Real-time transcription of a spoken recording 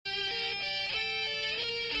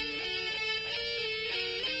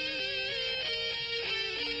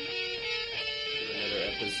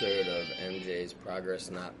episode of MJ's Progress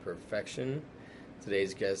Not Perfection.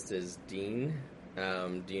 Today's guest is Dean.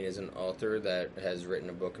 Dean is an author that has written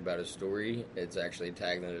a book about a story. It's actually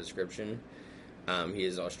tagged in the description. He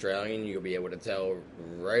is Australian. You'll be able to tell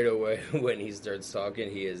right away when he starts talking.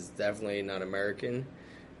 He is definitely not American.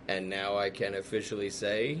 And now I can officially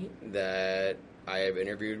say that I have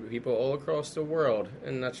interviewed people all across the world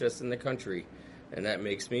and not just in the country. And that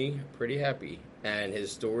makes me pretty happy. And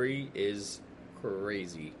his story is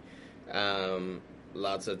crazy.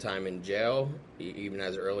 Lots of time in jail, even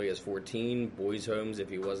as early as 14. Boys' homes if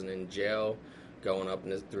he wasn't in jail, going up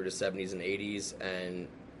through the 70s and 80s. And,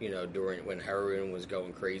 you know, during when heroin was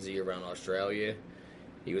going crazy around Australia,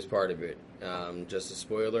 he was part of it. Just a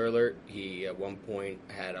spoiler alert, he at one point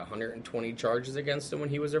had 120 charges against him when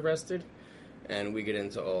he was arrested. And we get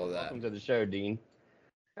into all of that. Welcome to the show, Dean.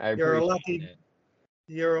 You're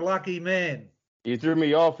a lucky man. You threw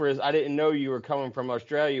me off for this. I didn't know you were coming from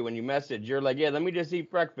Australia when you messaged. You're like, yeah, let me just eat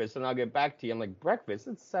breakfast and I'll get back to you. I'm like, breakfast?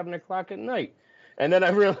 It's 7 o'clock at night. And then I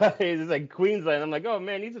realized it's like Queensland. I'm like, oh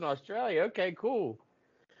man, he's in Australia. Okay, cool.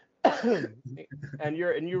 and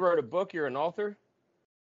you wrote a book. You're an author.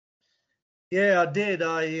 Yeah, I did.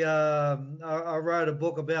 I wrote a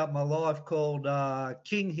book about my life called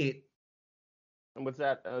King Hit. And what's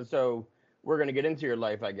that? So we're gonna get into your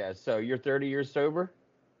life, I guess. So you're 30 years sober.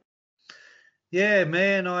 Yeah,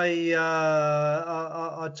 man, I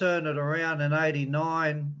turned it around in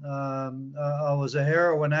 '89. I was a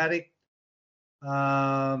heroin addict,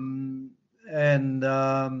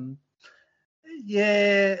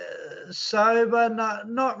 yeah, sober,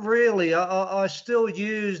 not really. I still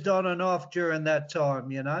used on and off during that time,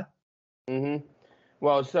 you know. Mm-hmm.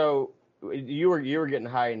 Well, so you were getting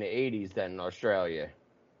high in the '80s then in Australia.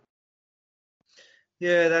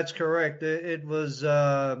 Yeah, that's correct. It was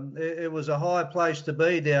a high place to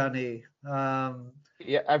be down here.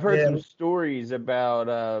 Yeah, I've heard some stories about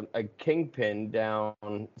a kingpin down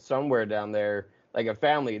somewhere down there, like a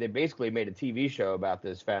family. They basically made a TV show about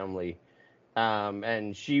this family, and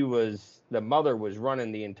the mother was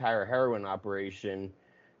running the entire heroin operation,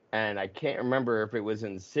 and I can't remember if it was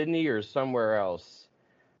in Sydney or somewhere else.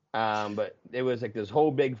 But it was like this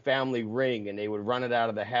whole big family ring, and they would run it out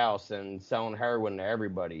of the house and selling heroin to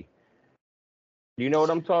everybody. Do you know what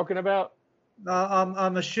I'm talking about?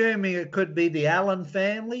 I'm assuming it could be the Allen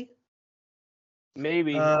family.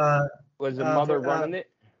 Maybe. Was the mother running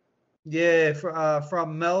it? Yeah,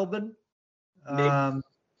 from Melbourne. That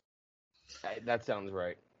sounds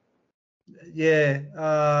right. Yeah,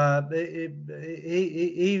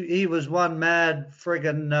 he was one mad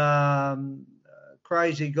friggin'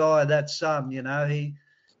 crazy guy. That son, you know, he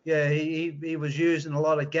was using a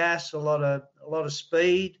lot of gas, a lot of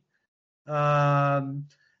speed.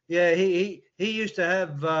 He used to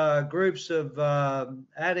have groups of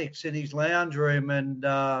addicts in his lounge room, and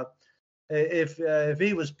if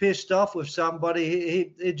he was pissed off with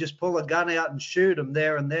somebody, he'd just pull a gun out and shoot him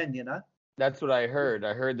there and then, you know. That's what I heard.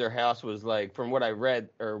 I heard their house was like, from what I read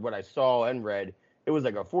or what I saw and read, it was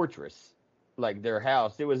like a fortress. Like their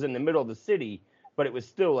house, it was in the middle of the city, but it was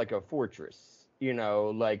still like a fortress, you know,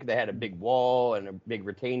 like they had a big wall and a big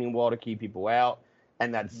retaining wall to keep people out.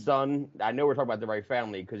 And that son, I know we're talking about the right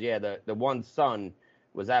family because, yeah, the one son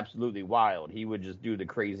was absolutely wild. He would just do the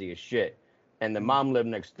craziest shit. And the mom lived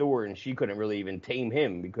next door and she couldn't really even tame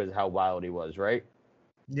him because of how wild he was, right?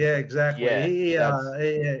 Yeah, exactly.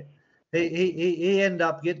 Yeah, he ended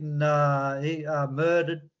up getting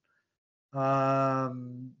murdered. I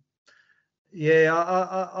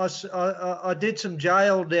did some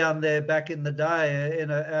jail down there back in the day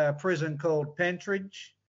in a prison called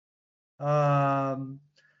Pentridge. Those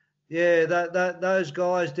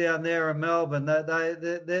guys down there in Melbourne,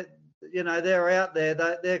 they you know, they're out there.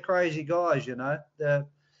 They're crazy guys, you know.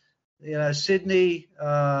 Sydney,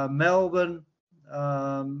 Melbourne.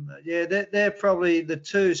 They're probably the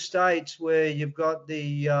two states where you've got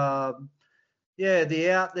the out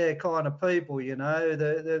there kind of people, you know,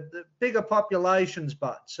 the bigger populations,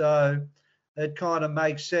 but so it kind of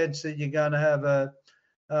makes sense that you're going to have a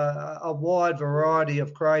wide variety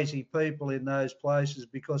of crazy people in those places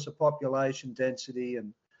because of population density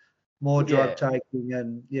and more drug taking,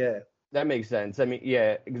 and that makes sense. I mean,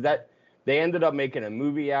 because they ended up making a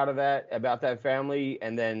movie out of that about that family,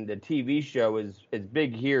 and then the TV show is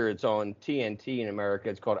big here. It's on TNT in America.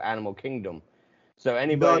 It's called Animal Kingdom. So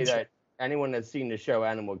anyone that's seen the show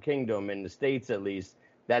Animal Kingdom in the States, at least,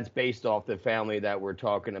 that's based off the family that we're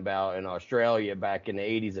talking about in Australia back in the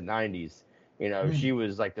 80s and 90s. She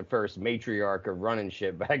was like the first matriarch of running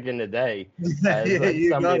shit back in the day. Yeah, As like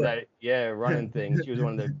you somebody got that, running things. She was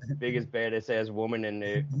one of the biggest, baddest ass woman in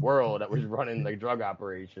the world that was running the drug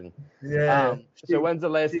operation. Yeah. So when's the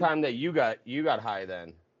last time that you got high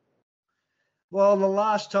then? Well, the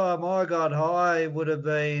last time I got high would have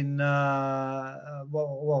been, heroin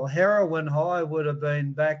high would have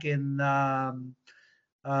been back in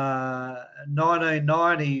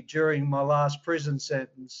 1990 during my last prison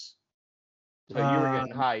sentence. So you were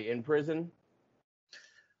getting high in prison?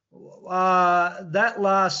 That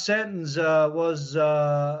last sentence was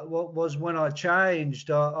when I changed.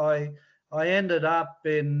 I ended up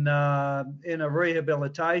in a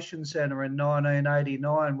rehabilitation centre in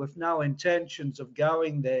 1989 with no intentions of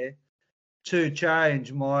going there to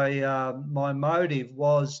change. My motive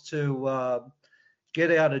was to get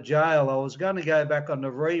out of jail. I was going to go back on the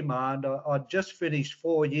remand. I'd just finished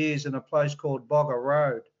 4 years in a place called Bogger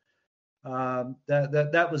Road.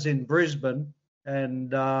 That was in Brisbane,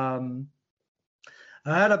 and I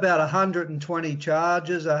had about 120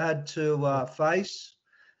 charges I had to face.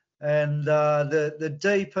 And the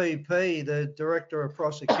DPP, the Director of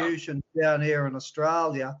Prosecution down here in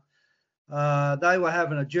Australia, they were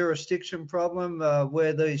having a jurisdiction problem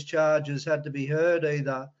where these charges had to be heard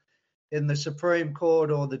either in the Supreme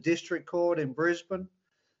Court or the District Court in Brisbane.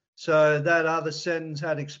 So that other sentence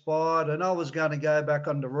had expired, and I was going to go back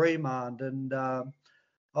on the remand. And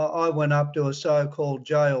I went up to a so-called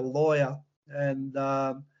jail lawyer, and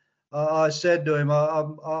I said to him, I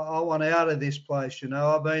want out of this place.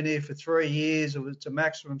 I've been here for 3 years. It's a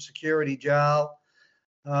maximum security jail.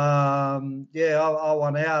 I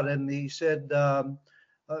want out. And he said,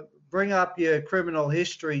 bring up your criminal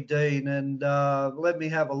history, Dean, and let me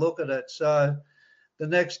have a look at it. So the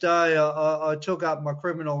next day I took up my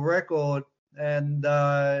criminal record, and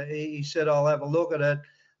he said, I'll have a look at it.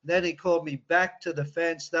 Then he called me back to the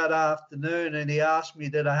fence that afternoon, and he asked me,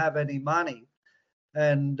 did I have any money?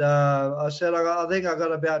 And I said, I think I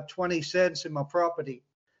got about 20 cents in my property.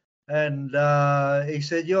 And he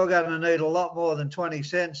said, you're going to need a lot more than 20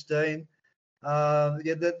 cents, Dean.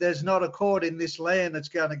 There's not a court in this land that's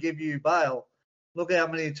going to give you bail. Look how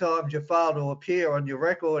many times you failed to appear on your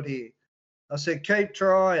record here. I said, keep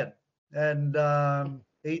trying. And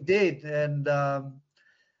he did. And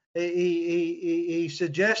he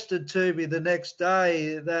suggested to me the next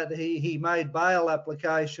day that he made bail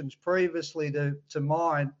applications previously to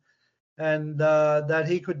mine, and that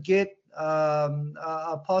he could get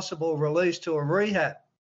a possible release to a rehab.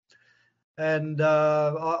 And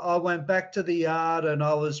I went back to the yard, and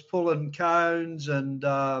I was pulling cones, and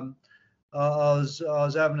I was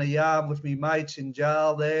having a yarn with my mates in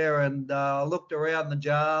jail there, and I looked around the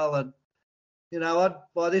jail, and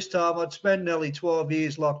by this time I'd spent nearly 12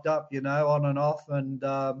 years locked up, on and off, and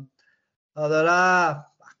I thought,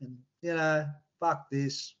 fuck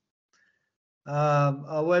this.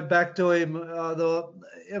 I went back to him. I thought,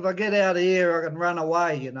 if I get out of here, I can run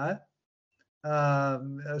away,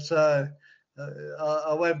 So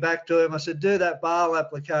I went back to him. I said, do that bail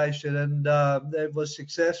application, and it was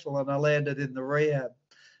successful, and I landed in the rehab.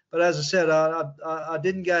 But as I said, I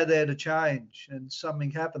didn't go there to change, and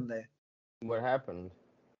something happened there. What happened?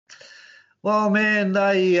 Well, man,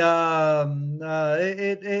 it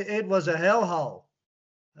was a hellhole.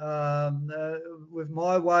 With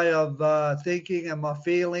my way of thinking and my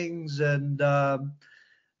feelings, and how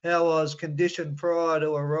I was conditioned prior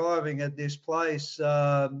to arriving at this place,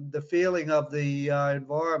 the feeling of the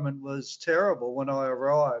environment was terrible when I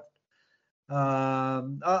arrived.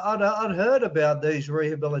 I'd heard about these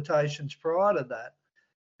rehabilitations prior to that.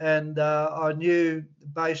 And I knew,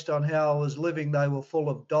 based on how I was living, they were full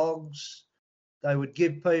of dogs. They would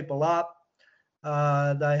give people up.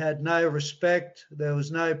 They had no respect. There was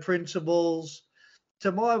no principles.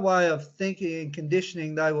 To my way of thinking and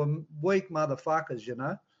conditioning, they were weak motherfuckers,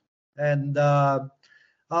 And I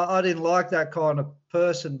didn't like that kind of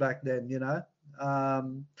person back then, when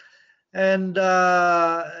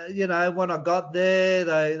I got there,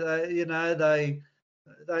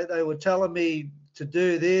 they were telling me to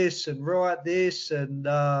do this and write this, and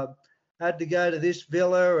had to go to this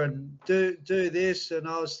villa and do this, and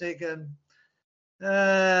I was thinking,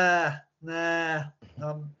 nah, I'm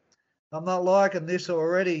not liking this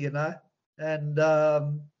already, And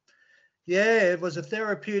it was a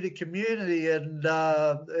therapeutic community, and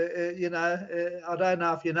I don't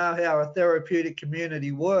know if you know how a therapeutic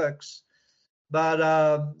community works,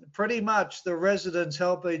 but pretty much the residents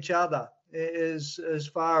help each other as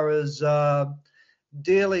far as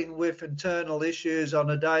dealing with internal issues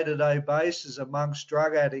on a day-to-day basis amongst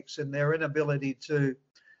drug addicts and their inability to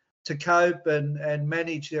to cope and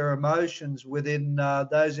manage their emotions within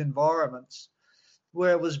those environments,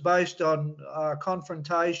 where it was based on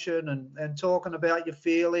confrontation and talking about your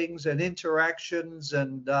feelings and interactions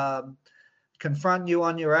and confront you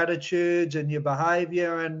on your attitudes and your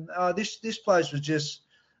behaviour. And this place was just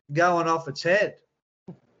going off its head.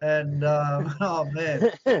 And oh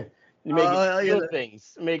man, making you feel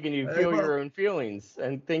things, making you feel your own feelings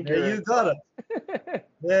and think. Yeah, you got it.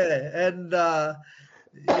 Yeah, and yeah,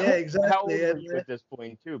 exactly. How old were you at this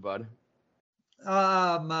point, too, bud?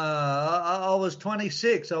 I was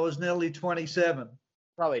 26. I was nearly 27.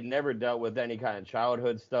 Probably never dealt with any kind of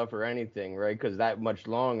childhood stuff or anything, right? Because that much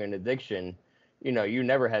long in addiction, you know, you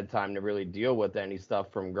never had time to really deal with any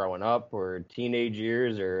stuff from growing up or teenage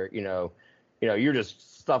years, or you're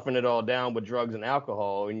just stuffing it all down with drugs and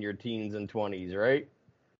alcohol in your teens and 20s, right?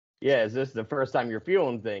 Yeah, is this the first time you're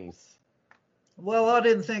feeling things? Well, I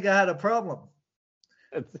didn't think I had a problem.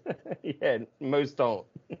 Yeah, most don't.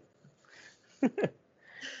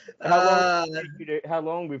 How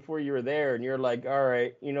long before you were there and you're like, all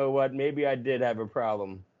right, you know what, maybe I did have a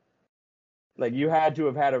problem? Like, you had to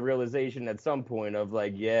have had a realization at some point of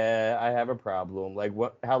like, yeah, I have a problem. Like,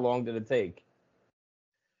 how long did it take?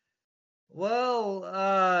 Well,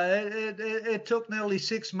 it took nearly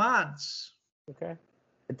 6 months. Okay.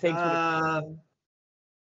 It takes.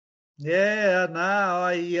 Yeah, no,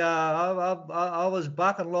 I was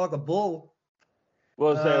bucking like a bull.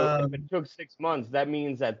 Well, so if it took 6 months, that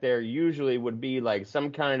means that there usually would be like some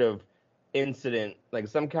kind of incident, like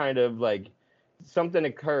some kind of like something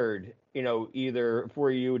occurred, you know, either for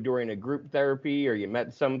you during a group therapy or you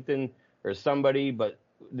met something or somebody, but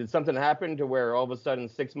did something happen to where all of a sudden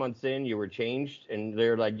 6 months in you were changed and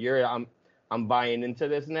they're like, I'm buying into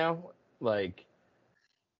this now? Like,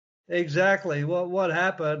 exactly what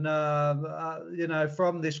happened,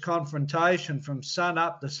 from this confrontation from sun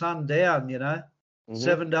up to sundown,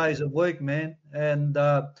 7 days a week, man. And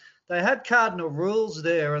they had cardinal rules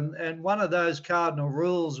there, and one of those cardinal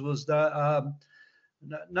rules was that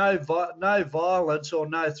no violence or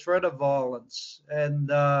no threat of violence. And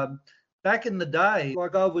back in the day,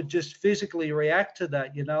 like, I would just physically react to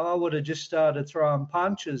that. I would have just started throwing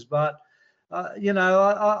punches, but I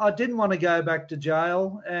didn't want to go back to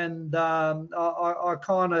jail, and I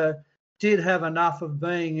kind of did have enough of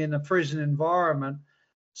being in a prison environment.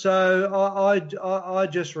 So I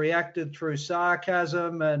just reacted through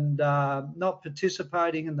sarcasm and not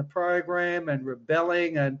participating in the program and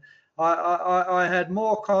rebelling, and I had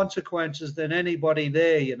more consequences than anybody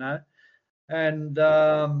there, And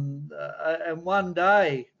one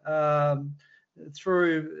day,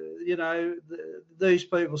 through these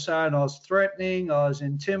people saying I was threatening, I was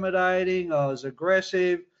intimidating, I was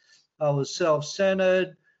aggressive, I was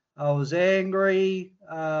self-centered, I was angry,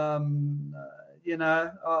 I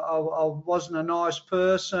wasn't a nice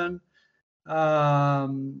person,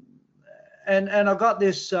 and I got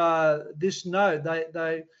this note.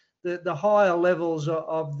 The higher levels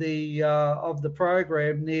of the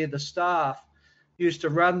program near the staff used to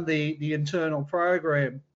run the internal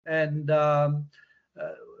program, and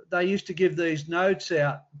they used to give these notes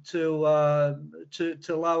out to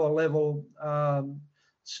lower level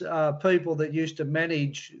people that used to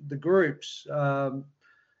manage the groups.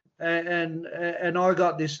 And I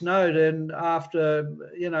got this note, and after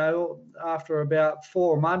about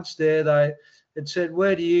 4 months there, it said,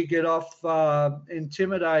 "Where do you get off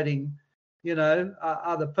intimidating,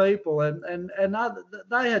 other people?" And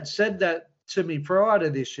they had said that to me prior to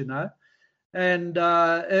this, and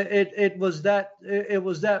it was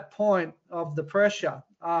that point of the pressure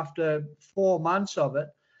after 4 months of it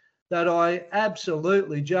that I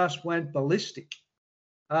absolutely just went ballistic.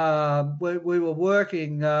 We were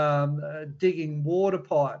working, digging water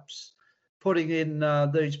pipes, putting in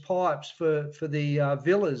these pipes for the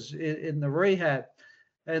villas in the rehab.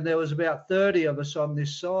 And there was about 30 of us on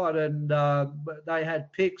this side, and they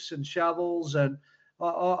had picks and shovels, and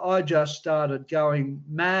I just started going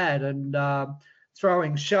mad and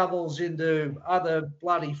throwing shovels into other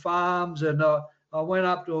bloody farms. And I went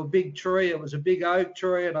up to a big tree. It was a big oak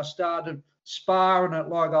tree, and I started sparring it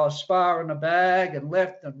like I was sparring a bag, and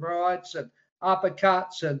left and rights and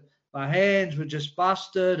uppercuts, and my hands were just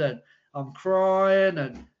busted, and I'm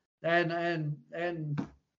crying, and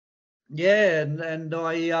yeah, and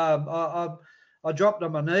I dropped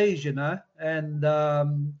on my knees, and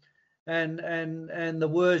the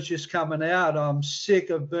words just coming out. I'm sick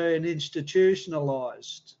of being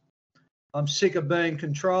institutionalized. I'm sick of being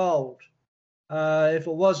controlled. If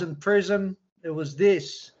it wasn't prison, it was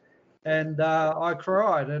this. And I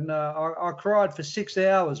cried, and I cried for 6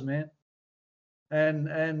 hours, man. And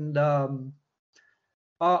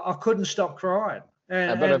I couldn't stop crying.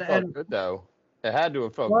 I bet it felt good though. It had to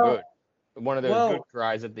have felt good. One of those good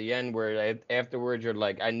cries at the end where afterwards you're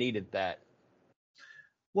like, I needed that.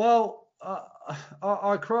 Well,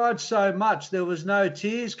 I cried so much there was no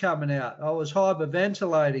tears coming out. I was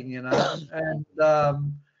hyperventilating, you know,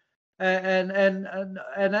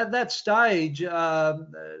 and at that stage,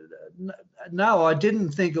 no, I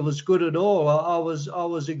didn't think it was good at all. I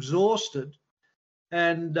was exhausted,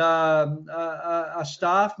 and a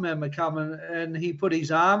staff member come and he put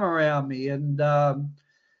his arm around me and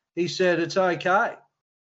he said, "It's okay.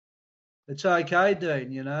 It's okay,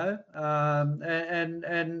 Dean," you know,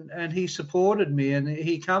 and he supported me and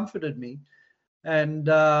he comforted me, and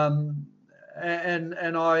I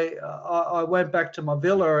went back to my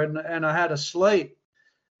villa and I had a sleep,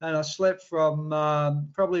 and I slept from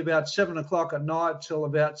probably about 7 o'clock at night till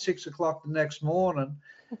about 6 o'clock the next morning,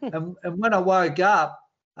 and when I woke up,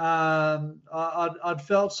 I'd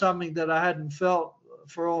felt something that I hadn't felt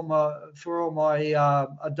for all my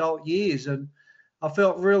adult years, and I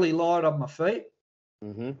felt really light on my feet,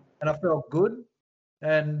 and I felt good,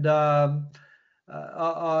 and I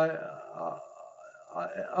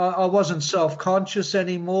wasn't self-conscious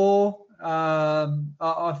anymore.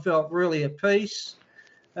 I felt really at peace,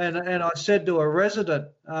 and I said to a resident,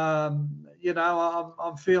 you know,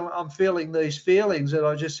 I'm feeling these feelings that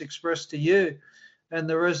I just expressed to you, and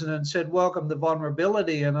the resident said, "Welcome to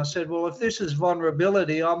vulnerability," and I said, "Well, if this is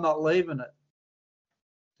vulnerability, I'm not leaving it,"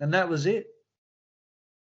 and that was it.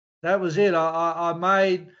 That was it. I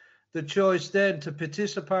made the choice then to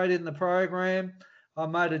participate in the program. I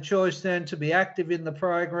made a choice then to be active in the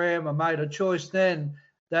program. I made a choice then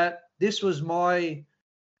that this was my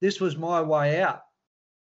way out.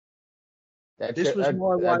 This was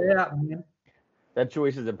my way out, man. That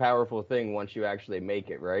choice is a powerful thing once you actually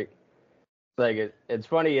make it, right? Like it's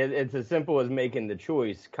funny. It's as simple as making the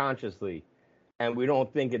choice consciously, and we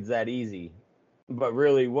don't think it's that easy. But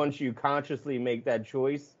really, once you consciously make that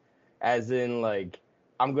choice, as in like,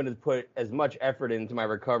 I'm going to put as much effort into my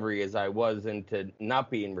recovery as I was into not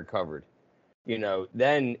being recovered, you know,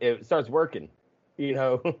 then it starts working, you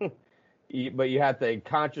know. But you have to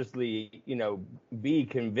consciously, you know, be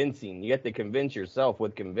convincing. You have to convince yourself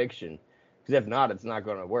with conviction, because if not, it's not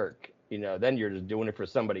going to work. You know, then you're just doing it for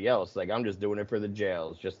somebody else. Like, I'm just doing it for the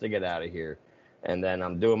jails just to get out of here. And then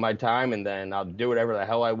I'm doing my time, and then I'll do whatever the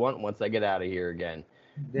hell I want once I get out of here again.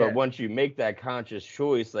 Yeah. But once you make that conscious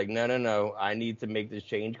choice, like, no, I need to make this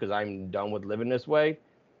change because I'm done with living this way,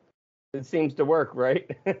 it seems to work,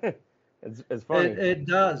 right? It's funny. It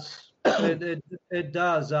does. It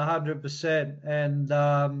does 100%. And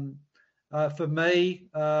for me,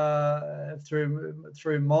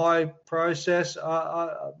 through my process,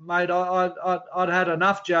 mate, I'd had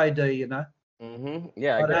enough, JD. You know.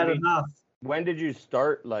 Yeah, I'd had enough. When did you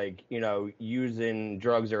start, like, you know, using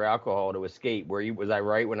drugs or alcohol to escape? Was I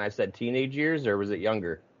right when I said teenage years, or was it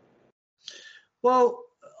younger? Well,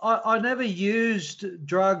 I never used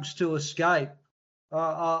drugs to escape.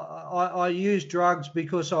 I used drugs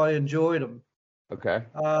because I enjoyed them. Okay.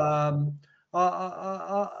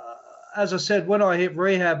 As I said, when I hit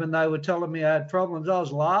rehab and they were telling me I had problems, I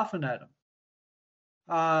was laughing at them.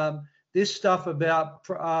 This stuff about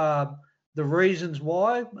the reasons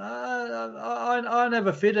why, I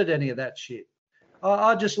never fitted any of that shit.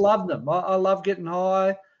 I just loved them. I love getting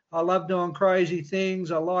high. I love doing crazy things.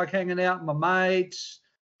 I like hanging out with my mates.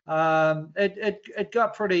 It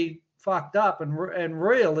got pretty fucked up and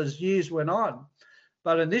real as years went on.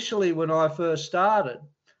 But initially, when I first started,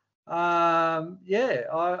 I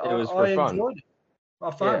enjoyed it.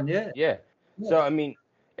 For fun, yeah. So, I mean,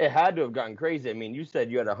 it had to have gotten crazy. I mean, you said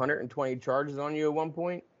you had 120 charges on you at one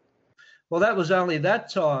point? Well, that was only that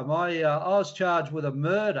time. I was charged with a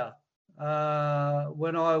murder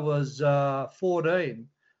when I was 14.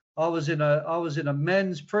 I was in a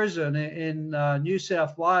men's prison in New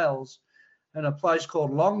South Wales, in a place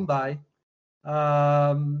called Long Bay,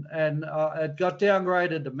 and it got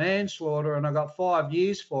downgraded to manslaughter, and I got 5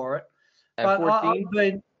 years for it. At 14? I'd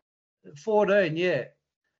been 14, yeah.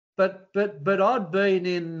 But I'd been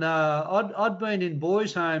in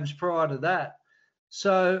boys' homes prior to that.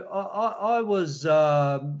 So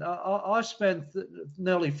I spent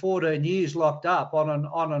nearly 14 years locked up on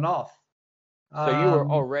and off. So you were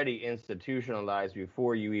already institutionalized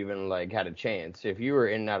before you even like had a chance. If you were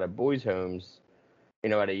in and out of boys' homes, you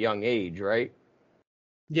know, at a young age, right?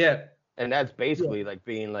 Yeah. And that's basically like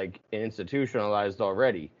being like institutionalized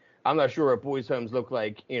already. I'm not sure what boys' homes look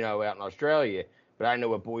like, you know, out in Australia, but I know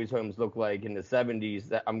what boys' homes look like in the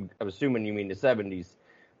 70s. I'm assuming you mean the 70s.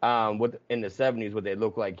 what in the 70s what they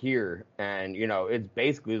look like here, and it's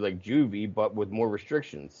basically like juvie but with more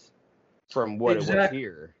restrictions from what it was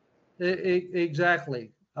here.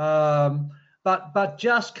 Exactly. But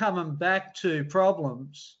just coming back to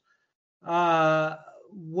problems,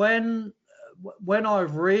 when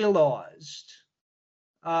I've realised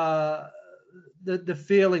the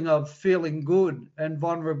feeling of feeling good and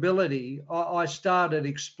vulnerability, I started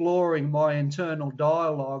exploring my internal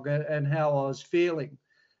dialogue and how I was feeling.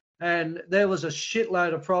 And there was a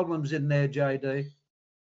shitload of problems in there, JD.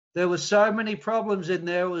 There were so many problems in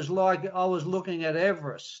there, it was like I was looking at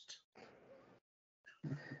Everest.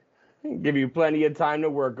 Give you plenty of time to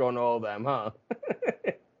work on all of them, huh?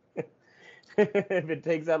 If it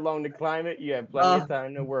takes that long to climb it, you have plenty of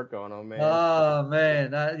time to work on them, man. Oh,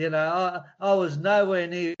 man. I was nowhere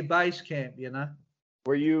near base camp,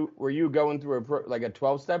 Were you going through a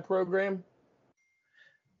 12-step program?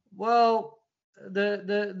 Well,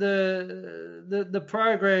 the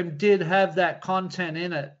program did have that content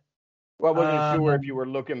in it. Well, I wasn't sure if you were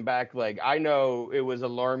looking back. Like, I know it was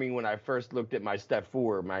alarming when I first looked at my step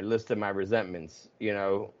 4, my list of my resentments,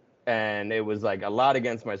 and it was like a lot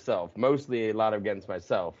against myself, mostly a lot against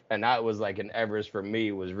myself. And that was like an Everest for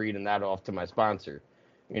me, was reading that off to my sponsor,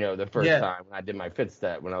 the first time when I did my 5th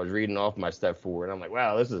step, when I was reading off my step 4. And I'm like,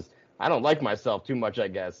 wow, I don't like myself too much, I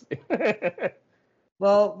guess.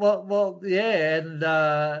 Well, yeah, and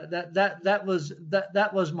that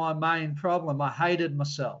was my main problem. I hated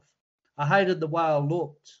myself. I hated the way I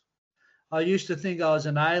looked. I used to think I was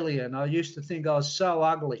an alien. I used to think I was so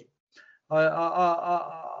ugly.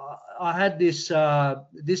 I had this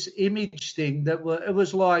image thing it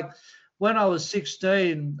was like when I was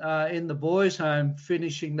 16 in the boys' home,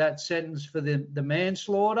 finishing that sentence for the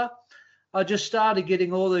manslaughter. I just started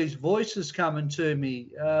getting all these voices coming to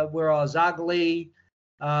me where I was ugly.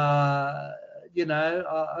 I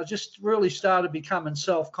just really started becoming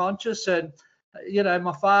self-conscious. And,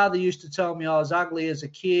 my father used to tell me I was ugly as a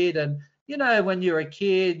kid. And, when you're a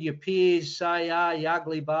kid, your peers say, you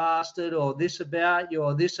ugly bastard, or this about you,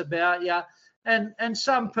 or this about you. And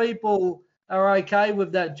some people are okay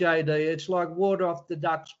with that, JD. It's like water off the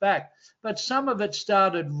duck's back. But some of it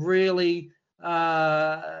started really,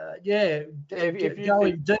 going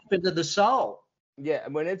deep into the soul. Yeah,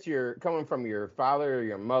 when it's coming from your father or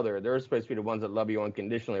your mother, they're supposed to be the ones that love you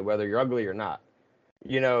unconditionally, whether you're ugly or not.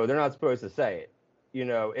 They're not supposed to say it.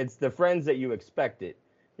 It's the friends that you expect it.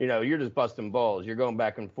 You're just busting balls. You're going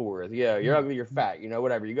back and forth. Yeah, you're ugly, you're fat,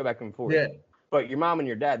 whatever. You go back and forth. Yeah. But your mom and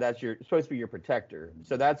your dad, that's supposed to be your protector.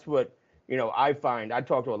 So that's what, I find. I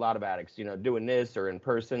talk to a lot of addicts, doing this or in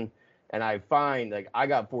person. And I find, like,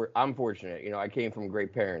 I'm fortunate. I came from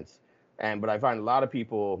great parents. But I find a lot of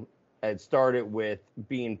people, it started with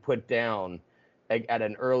being put down at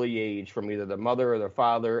an early age from either the mother or the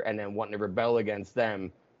father, and then wanting to rebel against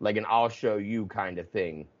them, like an I'll show you kind of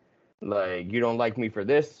thing. Like, you don't like me for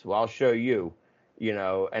this? Well, I'll show you,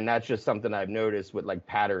 and that's just something I've noticed with like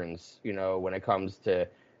patterns, when it comes to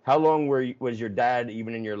how long was your dad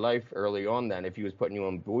even in your life early on then, if he was putting you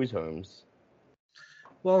on boys' homes?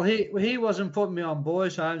 Well, he wasn't putting me on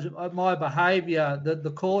boys' homes. My behaviour,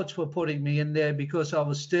 the courts were putting me in there because I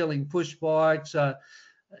was stealing push bikes. But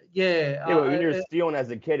when you're stealing as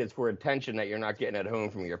a kid, it's for attention that you're not getting at home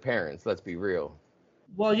from your parents. Let's be real.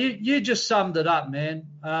 Well, you just summed it up, man.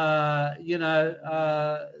 All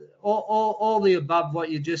the above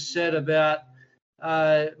what you just said about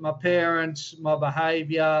my parents, my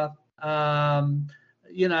behaviour. I'll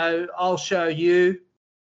show you.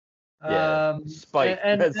 Yeah, spike.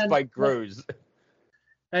 Spike grows.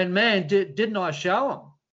 And man, didn't I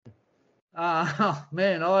show them?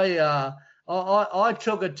 Man, I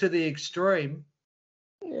took it to the extreme.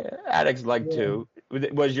 Yeah, addicts like to.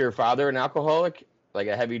 Was your father an alcoholic, like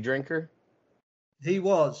a heavy drinker? He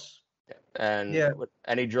was. And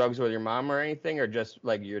any drugs with your mom or anything, or just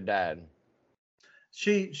like your dad?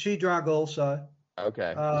 She drank also.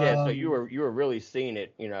 Okay. So you were really seeing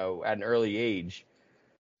it, at an early age.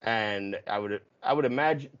 And I would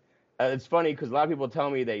imagine it's funny because a lot of people tell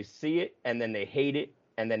me they see it and then they hate it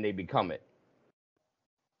and then they become it.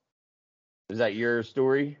 Is that your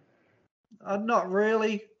story? Not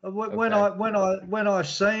really. When I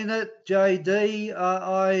seen it, JD,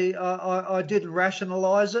 I didn't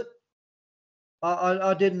rationalize it.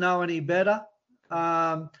 I didn't know any better.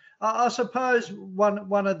 I suppose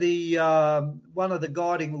one of the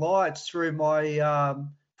guiding lights through my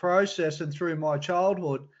process and through my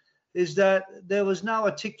childhood is that there was no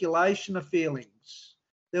articulation of feelings.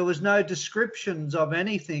 There was no descriptions of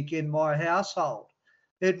anything in my household.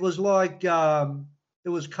 It was like it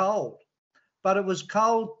was cold, but it was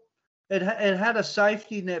cold it had a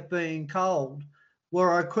safety net being cold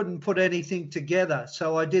where I couldn't put anything together,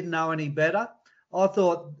 so I didn't know any better. I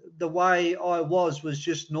thought the way I was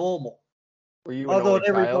just normal. Were you I an thought only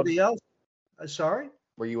child? everybody else. Sorry?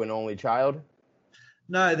 Were you an only child?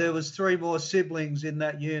 No, there was 3 more siblings in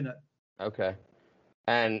that unit. Okay.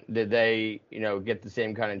 And did they, get the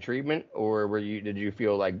same kind of treatment, or did you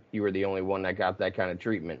feel like you were the only one that got that kind of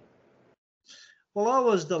treatment? Well, I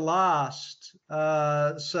was the last,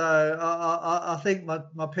 so I think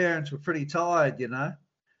my parents were pretty tired,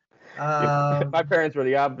 My parents were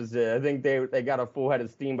the opposite. I think they got a full head of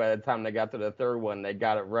steam by the time they got to the third one. They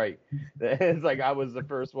got it right. It's like I was the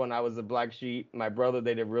first one. I was the black sheep. My brother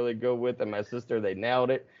they did really good with, and my sister they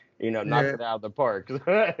nailed it. Knocked it out of the park.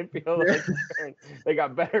 I feel like they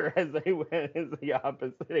got better as they went. It's the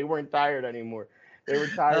opposite. They weren't tired anymore. They were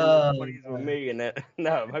tired in the 20s with me, and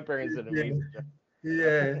no, my parents did an amazing job.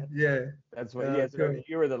 Yeah. That's what. So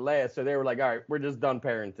you were the last, so they were like, "All right, we're just done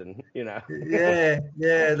parenting," Yeah.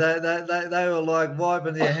 They were like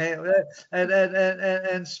wiping their hand,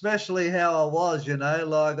 and especially how I was,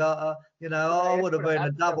 like I would have been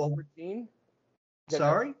a double. 14?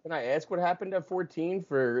 Sorry. Can I ask what happened at 14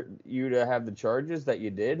 for you to have the charges that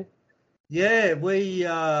you did? Yeah,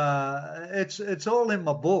 it's all in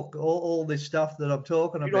my book, all this stuff that I'm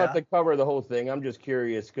talking about. You don't have to cover the whole thing. I'm just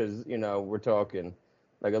curious because, we're talking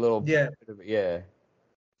like a little bit of it. Yeah.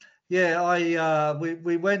 Yeah,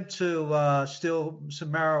 we went to steal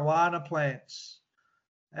some marijuana plants,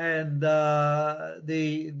 and the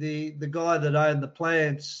guy that owned the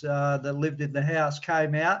plants that lived in the house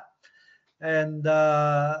came out, and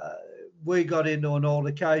we got into an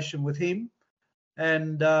altercation with him.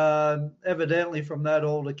 And evidently, from that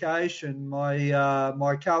altercation,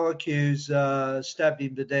 my co-accused stabbed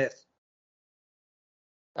him to death.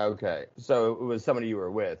 Okay, so it was somebody you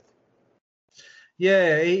were with.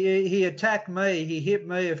 Yeah, he attacked me. He hit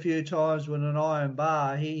me a few times with an iron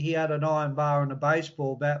bar. He had an iron bar and a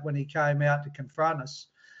baseball bat when he came out to confront us,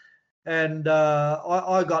 and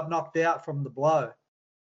I got knocked out from the blow.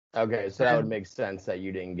 Okay, so that would make sense that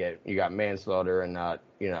you got manslaughter and not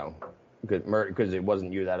because it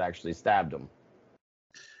wasn't you that actually stabbed him.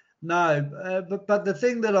 No, but the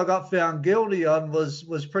thing that I got found guilty on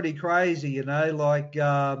was pretty crazy, like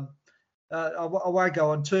I won't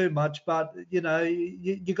go on too much, but you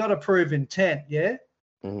got to prove intent, yeah?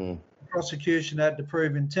 Mm-hmm. The prosecution had to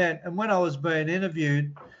prove intent. And when I was being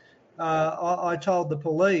interviewed, I told the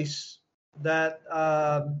police that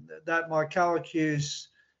my co-accused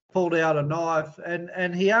pulled out a knife,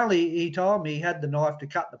 and he told me he had the knife to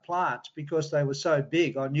cut the plants because they were so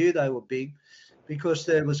big. I knew they were big because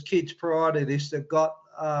there was kids prior to this that got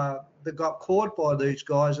caught by these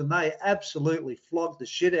guys, and they absolutely flogged the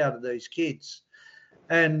shit out of these kids.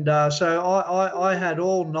 And so I had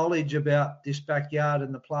all knowledge about this backyard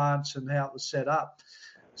and the plants and how it was set up.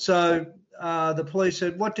 So the police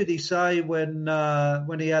said, "What did he say when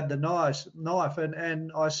he had the knife?"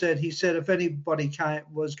 And I said, he said if anybody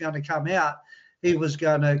was going to come out, he was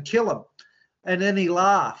going to kill him. And then he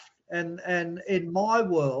laughed. And in my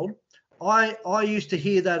world, I used to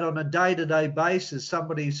hear that on a day-to-day basis.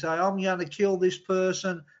 Somebody say, "I'm going to kill this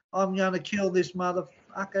person. I'm going to kill this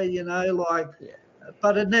motherfucker,"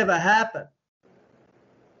 but it never happened.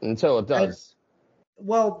 Until it does.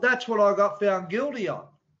 Well, that's what I got found guilty on.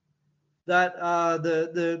 That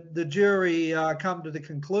the jury come to the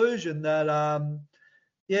conclusion that I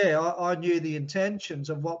knew the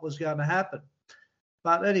intentions of what was going to happen.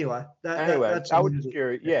 But anyway, that's I was just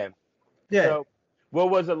curious. Yeah. So, what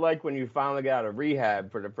was it like when you finally got out of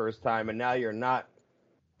rehab for the first time, and now you're not?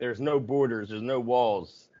 There's no borders, there's no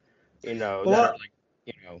walls. Well,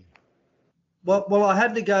 Well, I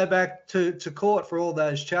had to go back to court for all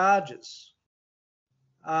those charges.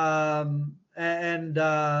 And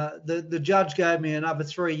the judge gave me another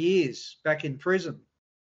 3 years back in prison.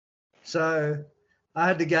 So I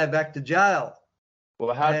had to go back to jail.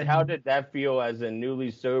 Well, how did that feel as in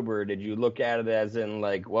newly sober? Did you look at it as in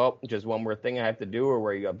like, well, just one more thing I have to do, or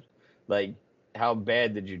were you like, how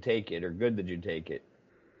bad did you take it, or good did you take it?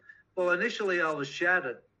 Well, initially I was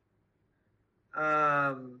shattered.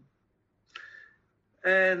 And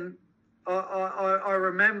I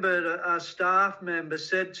remembered a staff member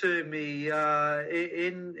said to me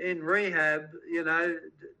in rehab,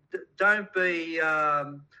 don't be,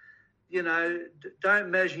 don't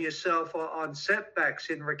measure yourself on setbacks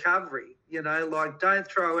in recovery. Don't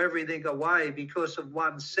throw everything away because of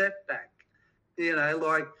one setback.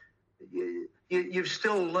 You've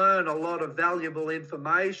still learned a lot of valuable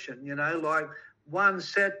information. One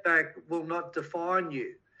setback will not define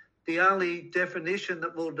you. the only definition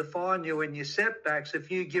that will define you in your setbacks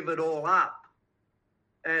if you give it all up.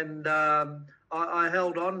 And I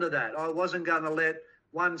held on to that. I wasn't going to let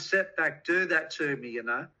one setback do that to me, you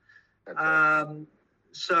know.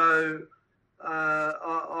 So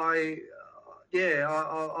I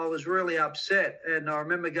was really upset, and I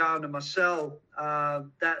remember going to my cell a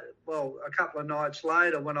couple of nights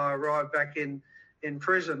later when I arrived back in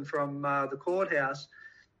prison from the courthouse,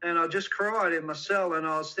 and I just cried in my cell, and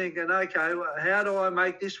I was thinking, okay, how do I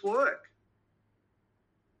make this work?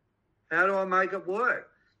 How do I make it work?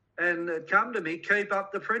 And it come to me, keep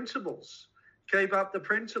up the principles. Keep up the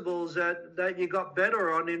principles that you got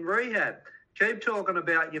better on in rehab. Keep talking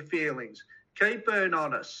about your feelings. Keep being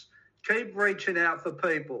honest. Keep reaching out for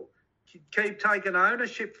people. Keep taking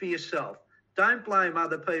ownership for yourself. Don't blame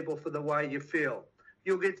other people for the way you feel.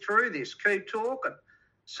 You'll get through this. Keep talking.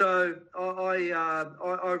 So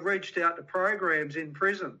I reached out to programs in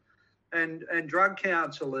prison and drug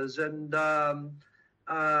counsellors and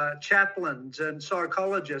chaplains and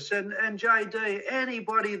psychologists and JD,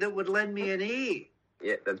 anybody that would lend me an ear.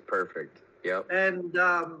 Yeah, that's perfect. Yep. And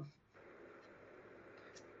that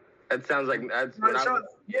sounds like that's what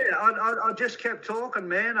I just kept talking,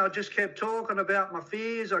 man. I just kept talking about my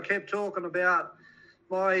fears. I kept talking about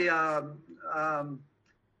my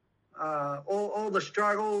all the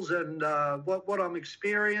struggles and what I'm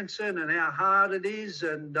experiencing and how hard it is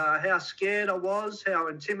and how scared I was, how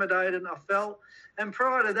intimidated I felt. And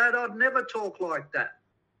prior to that, I'd never talk like that.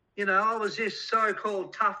 You know, I was this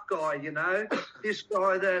so-called tough guy, you know, this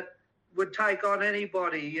guy that would take on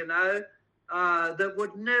anybody, you know, that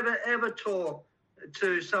would never, ever talk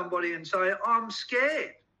to somebody and say, I'm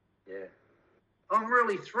scared. Yeah. I'm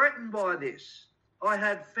really threatened by this. I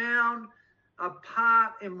had found a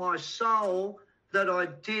part in my soul that I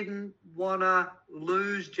didn't want to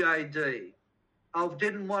lose, JD. I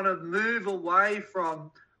didn't want to move away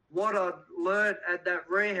from what I'd learned at that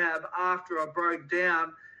rehab after I broke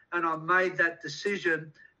down and I made that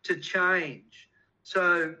decision to change.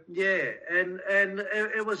 So, yeah, and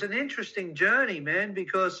it was an interesting journey, man,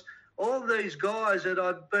 because all these guys that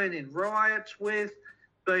I'd been in riots with,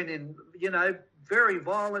 been in, you know, very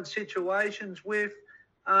violent situations with,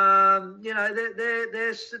 you know,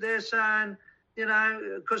 they're saying, you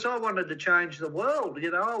know, because I wanted to change the world,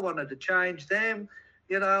 you know, I wanted to change them.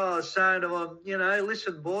 You know, I was saying to them, you know,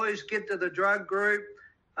 listen, boys, get to the drug group.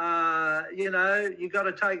 You know, you got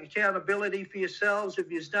to take accountability for yourselves.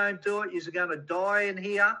 If you don't do it, you're going to die in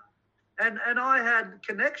here. And I had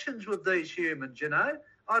connections with these humans, you know.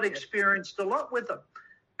 I'd experienced a lot with them.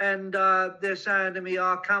 And they're saying to me,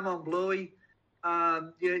 oh, come on, Bluey.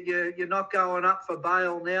 You're not going up for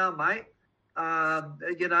bail now, mate.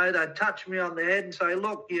 You know, they'd touch me on the head and say,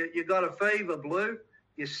 look, you got a fever, Blue.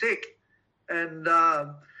 You're sick. And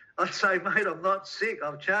I'd say, mate, I'm not sick.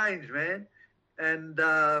 I've changed, man. And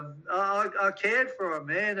I cared for him,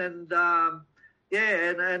 man. And,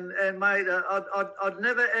 and mate, I'd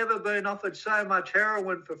never, ever been offered so much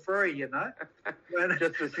heroin for free, you know.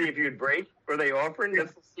 Just to see if you'd break? Were they offering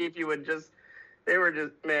just to see if you would just, they were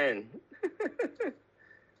just, man.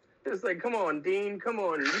 Just like, come on, Dean, come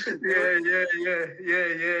on. You can do it.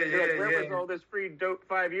 Yeah. Where was all this free dope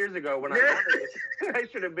 5 years ago when I wanted it? I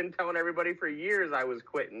should have been telling everybody for years I was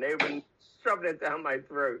quitting. They've been shoving it down my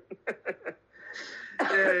throat.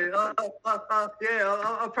 I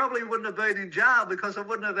probably wouldn't have been in jail because I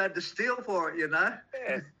wouldn't have had to steal for it, you know?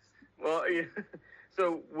 Yeah. Well, yeah.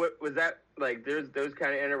 So what was that like? There's those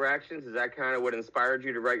kind of interactions. Is that kind of what inspired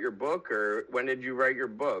you to write your book, or when did you write your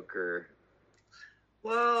book, or?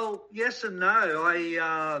 Well, yes and no. I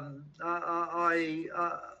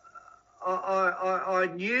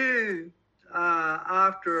knew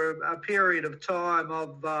after a period of time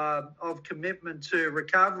of commitment to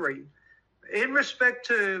recovery, in respect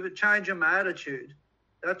to changing my attitude.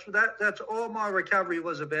 That's all my recovery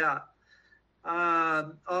was about.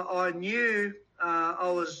 I knew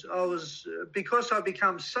I was because I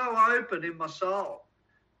become so open in my soul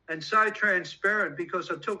and so transparent because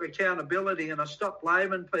I took accountability and I stopped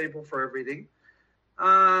blaming people for everything.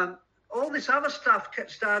 All this other stuff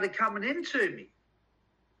started coming into me.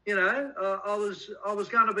 You know, I was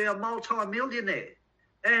going to be a multi-millionaire,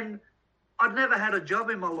 and I'd never had a job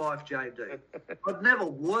in my life, JD. I'd never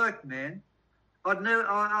worked, man.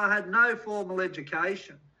 I had no formal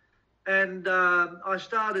education. And I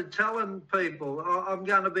started telling people, I'm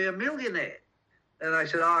going to be a millionaire. And they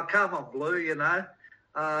said, oh, come on, Blue, you know.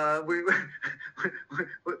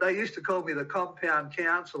 They used to call me the compound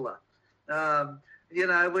counsellor. You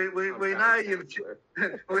know, we know you've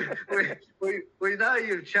we know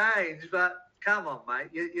you've changed, but come on, mate.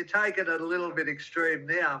 You're taking it a little bit extreme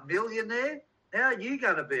now. Millionaire? How are you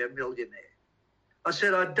going to be a millionaire? I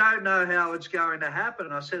said, I don't know how it's going to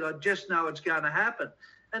happen. I said, I just know it's going to happen.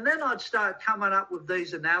 And then I'd start coming up with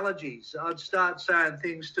these analogies. I'd start saying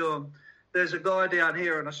things to him. There's a guy down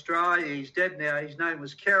here in Australia. He's dead now. His name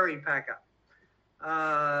was Kerry Packer. They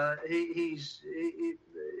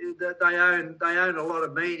own a lot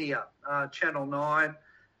of media, Channel 9,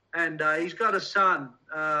 and he's got a son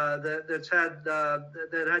that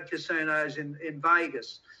had casinos in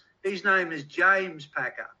Vegas. His name is James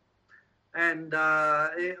Packer, and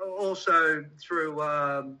also through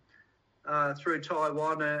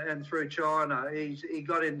Taiwan and through China, he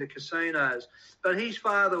got into casinos. But his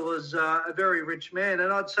father was a very rich man,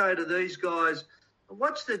 and I'd say to these guys,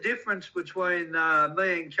 what's the difference between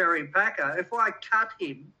me and Kerry Packer? If I cut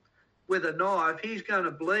him with a knife, he's going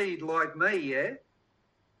to bleed like me, yeah?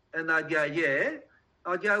 And they'd go, yeah.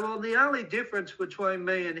 I'd go, well, the only difference between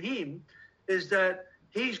me and him is that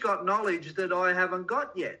he's got knowledge that I haven't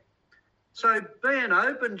got yet. So being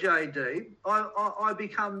open, JD, I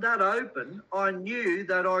become that open. I knew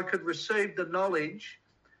that I could receive the knowledge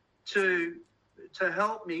to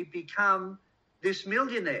help me become this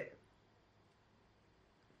millionaire.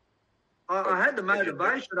 I had the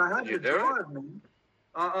motivation. I had the drive.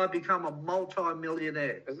 I become a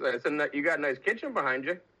multi-millionaire. You got a nice kitchen behind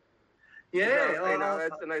you. Yeah.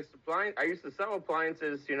 That's a nice appliance. I used to sell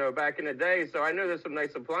appliances, back in the day, so I know there's some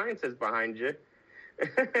nice appliances behind you.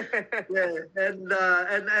 Yeah, and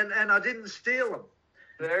I didn't steal them.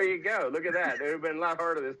 There you go. Look at that. It would have been a lot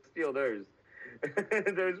harder to steal those.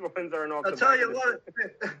 Those ones aren't off. I'll tell you what,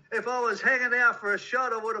 if I was hanging out for a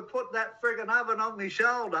shot, I would have put that friggin' oven on my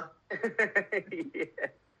shoulder. Yeah.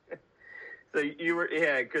 So you were,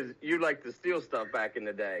 because you liked to steal stuff back in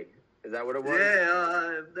the day. Is that what it was?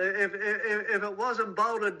 Yeah, if it wasn't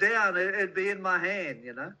bolted down, it'd be in my hand,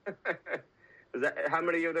 How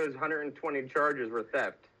many of those 120 charges were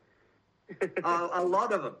theft? A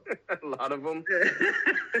lot of them. A lot of them?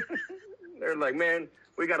 They're like, man,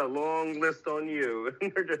 we got a long list on you.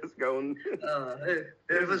 And they're just going.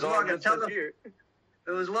 It was like a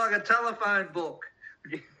telephone book.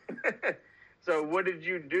 So what did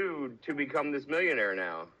you do to become this millionaire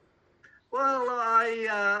now? Well,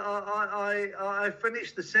 I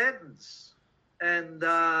finished the sentence, and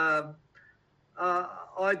I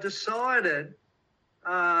decided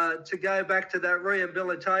to go back to that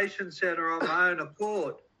rehabilitation centre on my own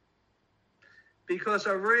accord, because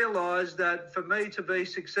I realised that for me to be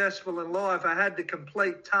successful in life, I had to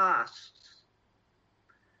complete tasks.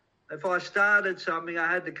 If I started something, I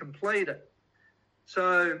had to complete it.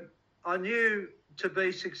 So I knew to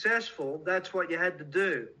be successful, that's what you had to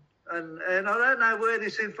do. And I don't know where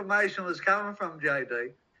this information was coming from,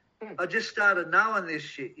 JD. I just started knowing this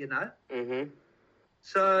shit, Mm-hmm.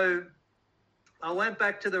 So I went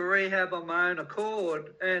back to the rehab on my own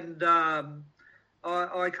accord, and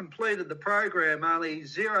I completed the program. Only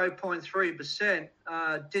 0.3%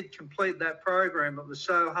 did complete that program. It was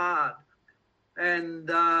so hard. And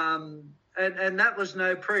that was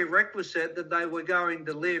no prerequisite that they were going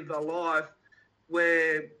to live a life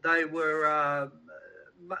where they were,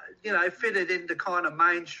 fitted into kind of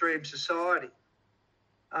mainstream society.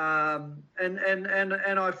 And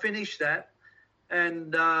I finished that,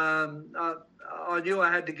 and I knew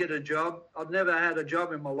I had to get a job. I've never had a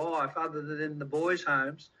job in my life other than in the boys'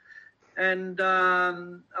 homes, and I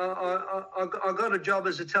got a job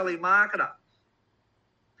as a telemarketer.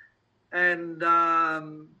 And I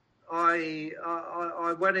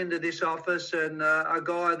went into this office, and a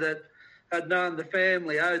guy that had known the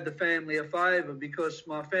family owed the family a favour, because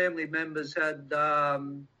my family members had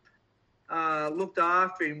looked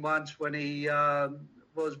after him once when he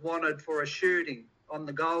was wanted for a shooting on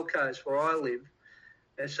the Gold Coast where I live.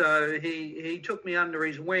 And so he took me under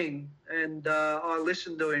his wing, and I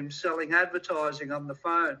listened to him selling advertising on the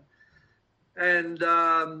phone. And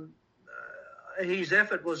his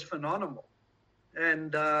effort was phenomenal.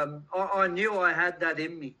 And I knew I had that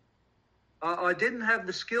in me. I didn't have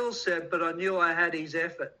the skill set, but I knew I had his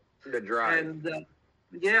effort. The drive. And,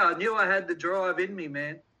 I knew I had the drive in me,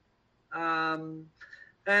 man. And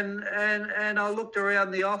I looked around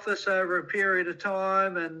the office over a period of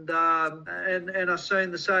time, and I seen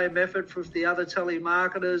the same effort with the other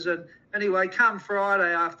telemarketers. And anyway, come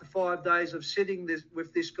Friday, after 5 days of sitting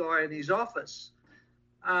with this guy in his office,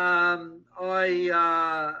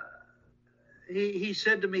 he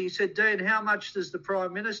said to me, Dean, how much does the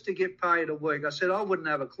Prime Minister get paid a week? I said, I wouldn't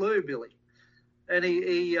have a clue, Billy. And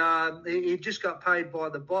he just got paid by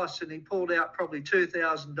the boss, and he pulled out probably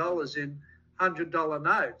 $2,000 in $100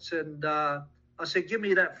 notes. And I said, give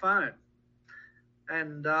me that phone.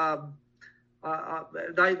 and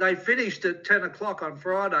they finished at 10 o'clock on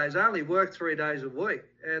Fridays. I only worked 3 days a week,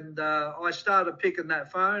 and I started picking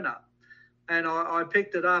that phone up, and I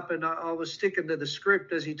picked it up, and I was sticking to the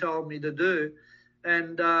script as he told me to do.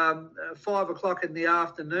 And 5 o'clock in the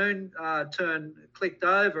afternoon, clicked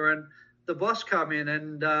over, and the boss come in,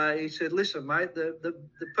 and he said, "Listen, mate, the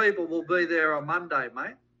people will be there on Monday,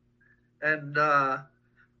 mate." And I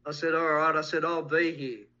said, "All right." I said, "I'll be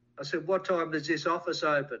here." I said, "What time does this office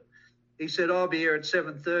open?" He said, "I'll be here at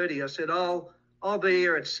 7:30. I said, I'll be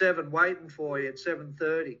here at 7 waiting for you at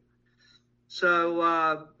 7:30. So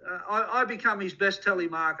I become his best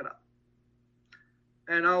telemarketer.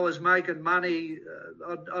 And I was making money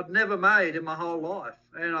I'd never made in my whole life.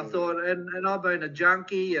 And I thought, and I've been a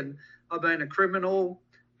junkie, and I've been a criminal,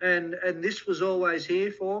 and this was always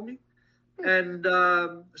here for me. And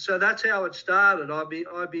so that's how it started. I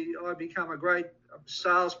become a great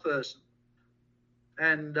salesperson.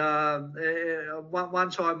 And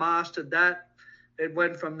once I mastered that, it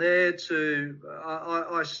went from there to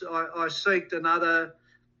I seeked another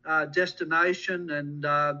destination, and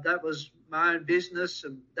that was my own business,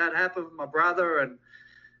 and that happened with my brother,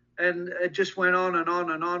 and it just went on and on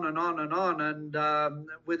and on and on and on. And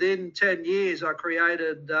within 10 years, I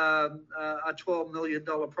created a $12 million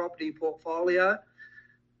property portfolio.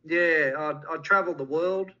 Yeah, I traveled the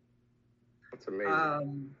world. That's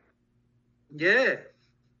amazing. Yeah.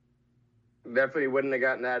 Definitely wouldn't have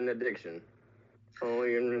gotten that in addiction.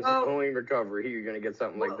 Only in recovery, you're going to get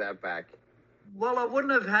something like that back. Well, I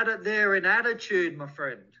wouldn't have had it there in attitude, my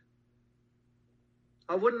friend.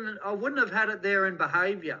 I wouldn't have had it there in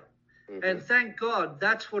behaviour. Mm-hmm. And thank God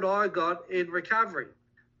that's what I got in recovery.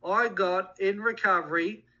 I got in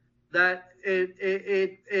recovery that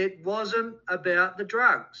it wasn't about the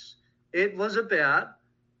drugs. It was about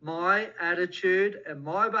my attitude and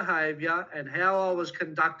my behaviour and how I was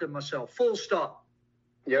conducting myself. Full stop.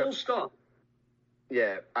 Yep. Full stop.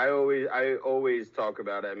 Yeah, I always talk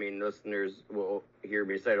about it. I mean, listeners will hear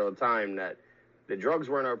me say it all the time that the drugs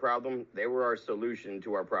weren't our problem. They were our solution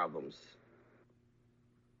to our problems.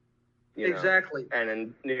 Exactly.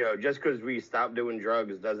 And just because we stop doing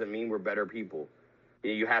drugs doesn't mean we're better people.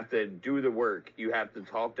 You have to do the work. You have to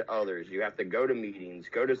talk to others. You have to go to meetings,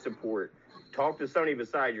 go to support, talk to somebody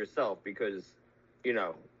beside yourself, because,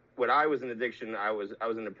 when I was in addiction, I was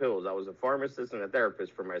into pills. I was a pharmacist and a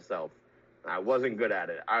therapist for myself. I wasn't good at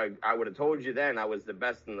it. I would have told you then I was the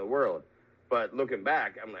best in the world. But looking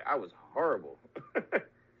back, I'm like, I was horrible.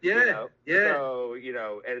 Yeah. So,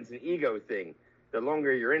 and it's an ego thing. The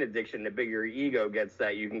longer you're in addiction, the bigger your ego gets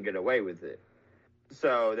that you can get away with it.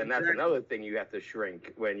 So then that's another thing you have to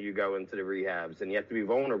shrink when you go into the rehabs. And you have to be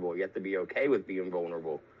vulnerable. You have to be okay with being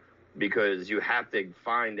vulnerable, because you have to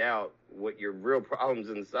find out what your real problems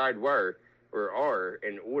inside were or are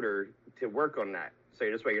in order to work on that. So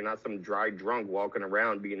this way you're not some dry drunk walking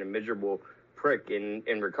around being a miserable prick in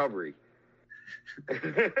recovery.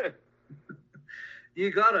 You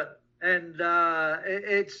got it. And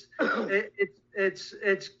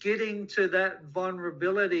it's getting to that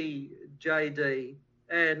vulnerability, JD,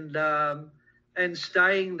 and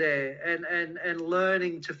staying there and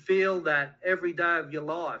learning to feel that every day of your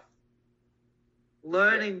life.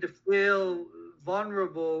 Learning to feel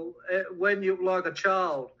vulnerable when you're like a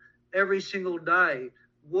child every single day,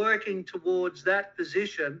 working towards that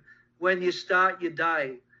position when you start your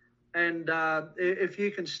day. And if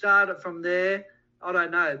you can start it from there, I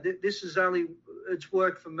don't know. It's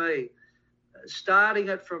worked for me. Starting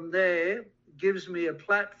it from there gives me a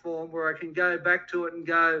platform where I can go back to it and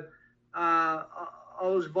go, I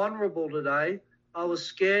was vulnerable today. I was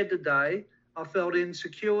scared today. I felt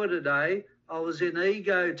insecure today. I was in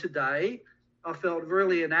ego today. I felt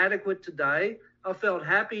really inadequate today. I felt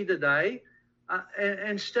happy today.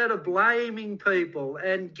 Instead of blaming people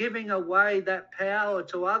and giving away that power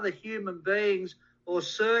to other human beings or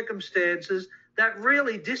circumstances, that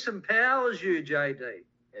really disempowers you, JD.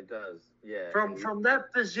 It does, yeah. From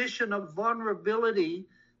that position of vulnerability,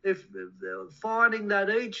 if finding that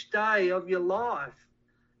each day of your life,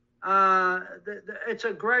 it's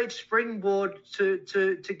a great springboard to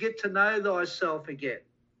get to know thyself again.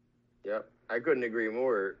 Yep, I couldn't agree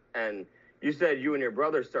more. And you said you and your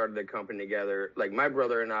brother started the company together. Like, my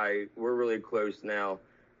brother and I, we're really close now.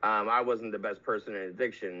 I wasn't the best person in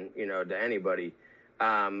addiction, to anybody.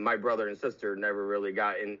 My brother and sister never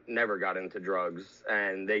got into drugs,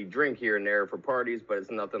 and they drink here and there for parties, but it's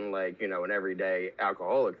nothing like, an everyday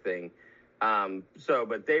alcoholic thing.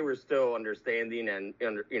 But they were still understanding and,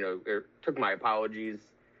 took my apologies,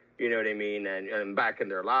 you know what I mean? And back in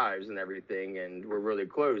their lives and everything. And we're really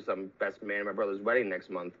close. I'm best man at my brother's wedding next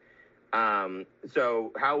month.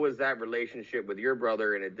 So how was that relationship with your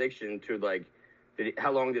brother in addiction to, like,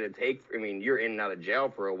 how long did it take? I mean, you're in and out of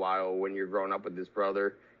jail for a while when you're growing up with this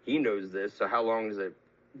brother. He knows this. So how long does it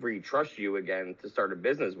for he trust you again to start a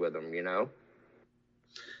business with him, you know?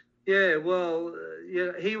 Yeah, well,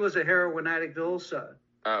 he was a heroin addict also.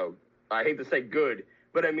 Oh, I hate to say good,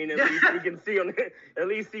 but I mean, at least we can see at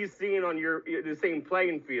least he's seeing on the same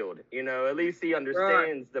playing field, you know, at least he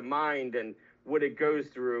understands the mind and what it goes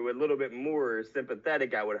through a little bit more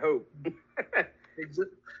sympathetic, I would hope.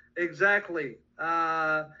 Exactly.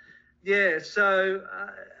 Yeah. So,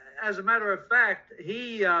 as a matter of fact,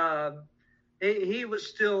 he was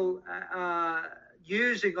still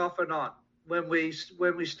using off and on when we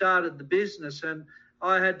started the business, and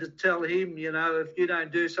I had to tell him, you know, if you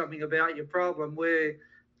don't do something about your problem, we're,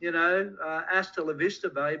 you know, hasta la vista,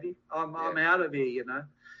 baby. I'm out of here, you know.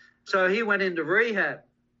 So he went into rehab.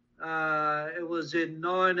 It was in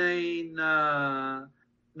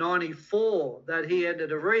 1994 that he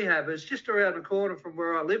entered a rehab. It's just around the corner from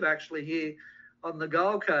where I live, actually, here on the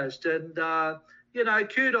Gold Coast. And, you know,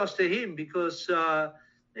 kudos to him because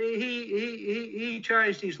he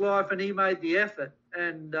changed his life and he made the effort.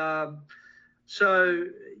 And so,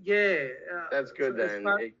 yeah. That's good then.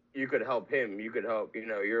 You could help him. You could help, you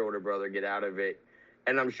know, your older brother get out of it.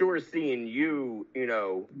 And I'm sure seeing you, you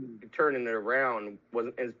know, turning it around was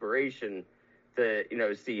an inspiration to, you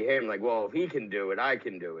know, see him like, well, if he can do it, I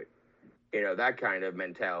can do it. You know, that kind of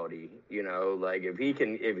mentality, you know, like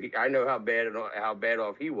I know how bad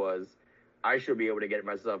off he was, I should be able to get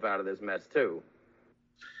myself out of this mess too.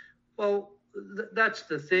 Well, that's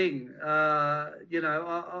the thing. You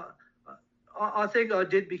know, I think I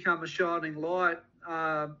did become a shining light.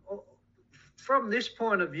 From this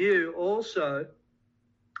point of view also,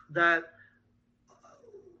 that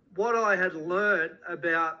what I had learned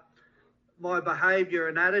about my behaviour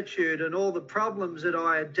and attitude and all the problems that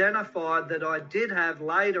I identified that I did have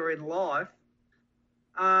later in life,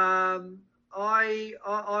 I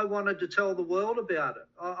wanted to tell the world about it.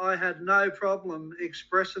 I had no problem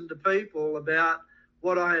expressing to people about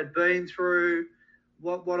what I had been through,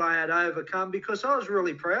 what I had overcome, because I was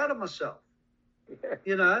really proud of myself. Yeah.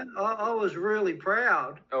 You know, I was really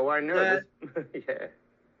proud. Oh, I know. Yeah.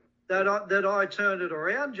 That I turned it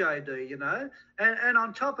around, JD, you know. And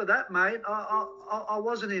on top of that, mate, I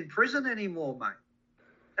wasn't in prison anymore, mate.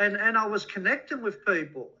 And I was connecting with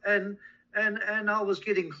people and I was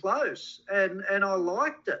getting close and I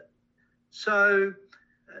liked it. So,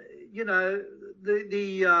 you know,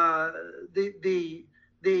 the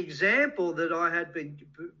example that I had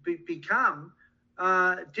become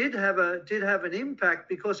did have an impact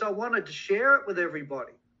because I wanted to share it with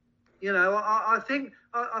everybody. You know, I think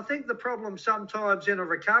the problem sometimes in a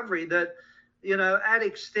recovery that, you know,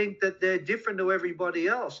 addicts think that they're different to everybody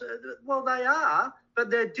else. Well, they are, but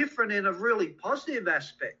they're different in a really positive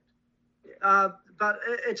aspect. But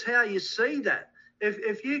it's how you see that.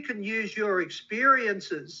 If you can use your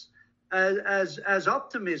experiences as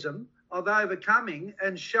optimism of overcoming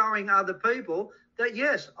and showing other people that,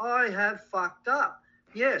 yes, I have fucked up.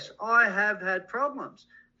 Yes, I have had problems.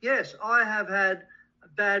 Yes, I have had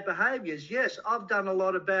bad behaviours. Yes, I've done a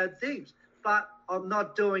lot of bad things, but I'm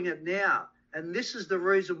not doing it now. And this is the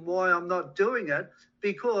reason why I'm not doing it,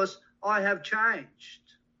 because I have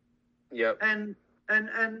changed. Yep. And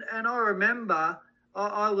I remember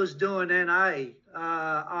I was doing NA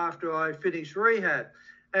after I finished rehab,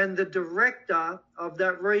 and the director of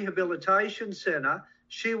that rehabilitation centre,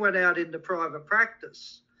 she went out into private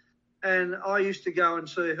practice. And I used to go and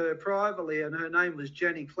see her privately, and her name was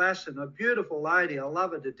Jenny Klassen, a beautiful lady. I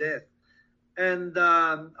love her to death. And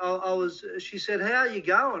she said, how are you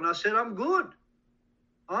going? I said, I'm good.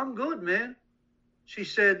 I'm good, man. She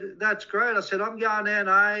said, that's great. I said, I'm going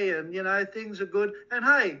NA and, you know, things are good. And,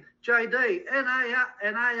 hey, JD,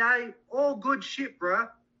 NA, all good shit, bro.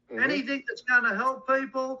 Mm-hmm. Anything that's going to help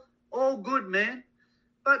people, all good, man.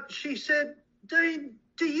 But she said, Dean,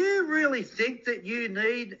 do you really think that you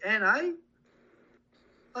need NA?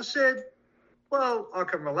 I said, well, I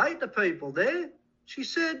can relate to people there. She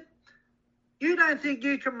said, you don't think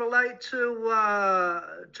you can relate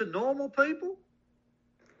to normal people?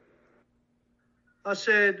 I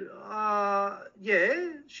said,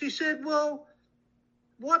 yeah. She said, well,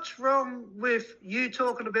 what's wrong with you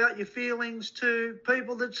talking about your feelings to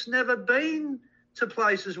people that's never been to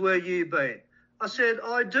places where you've been? I said,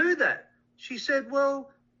 I do that. She said,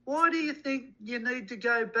 well, why do you think you need to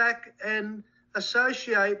go back and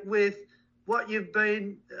associate with what you've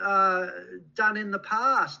been done in the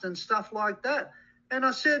past and stuff like that? And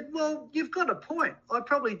I said, well, you've got a point. I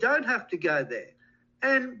probably don't have to go there.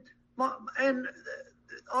 And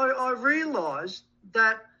I realised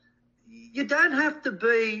that you don't have to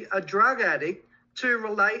be a drug addict to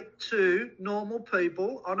relate to normal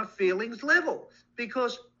people on a feelings level,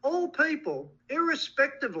 because all people,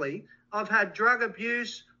 irrespectively of had drug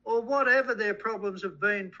abuse or whatever their problems have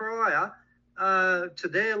been prior to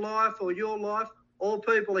their life or your life, all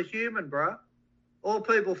people are human, bro. All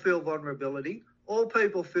people feel vulnerability. All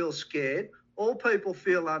people feel scared. All people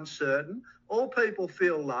feel uncertain. All people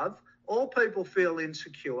feel love. All people feel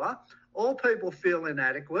insecure. All people feel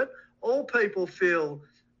inadequate. All people feel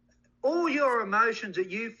all your emotions that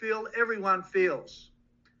you feel, everyone feels.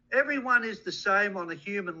 Everyone is the same on a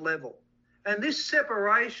human level. And this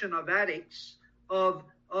separation of addicts of,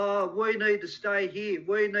 oh, we need to stay here,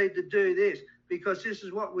 we need to do this, because this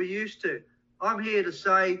is what we're used to. I'm here to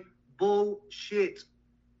say bullshit.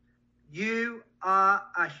 You are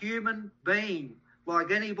a human being like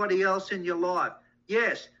anybody else in your life.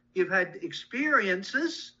 Yes, you've had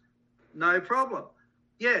experiences, no problem.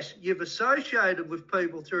 Yes, you've associated with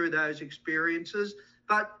people through those experiences,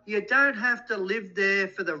 but you don't have to live there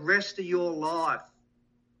for the rest of your life.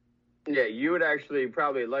 Yeah, you would actually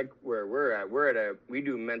probably like where we're at. We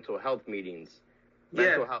do mental health meetings,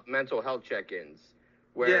 mental health check-ins,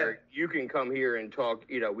 where you can come here and talk.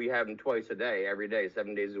 We have them twice a day, every day,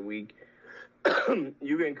 7 days a week.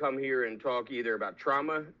 You can come here and talk either about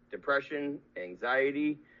trauma, depression,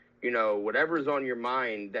 anxiety, whatever's on your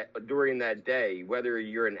mind that during that day, whether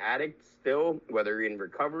you're an addict still, whether you're in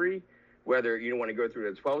recovery, whether you don't want to go through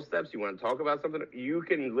the 12 steps, you want to talk about something, you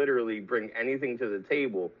can literally bring anything to the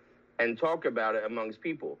table and talk about it amongst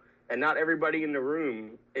people. And not everybody in the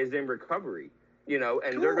room is in recovery,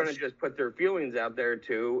 and they're going to just put their feelings out there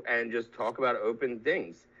too and just talk about open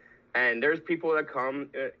things. And there's people that come,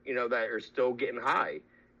 that are still getting high,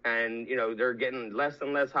 and, they're getting less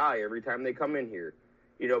and less high every time they come in here.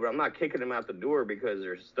 But I'm not kicking them out the door because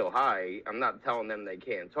they're still high. I'm not telling them they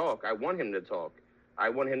can't talk. I want him to talk. I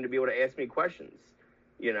want him to be able to ask me questions,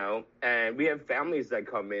 and we have families that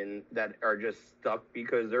come in that are just stuck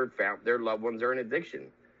because their loved ones are in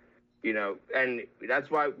addiction, and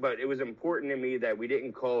that's why, but it was important to me that we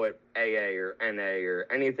didn't call it AA or NA or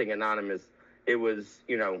anything anonymous. It was,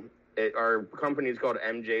 our company is called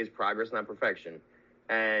MJ's Progress Not Perfection.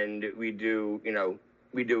 And we do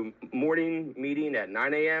morning meeting at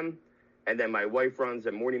 9 a.m. And then my wife runs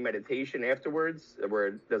a morning meditation afterwards, where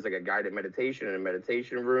it does like a guided meditation in a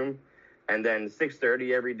meditation room. And then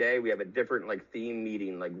 6:30 every day, we have a different theme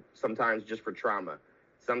meeting, sometimes just for trauma.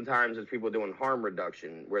 Sometimes it's people doing harm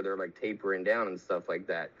reduction, where they're tapering down and stuff like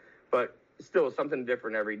that. But still something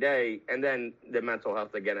different every day. And then the mental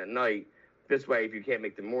health again at night. This way, if you can't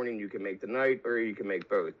make the morning, you can make the night, or you can make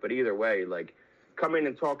both. But either way, come in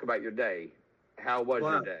and talk about your day. How was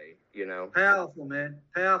your day? Powerful, man.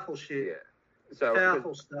 Powerful shit. Yeah. So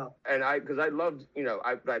powerful stuff. And because I loved,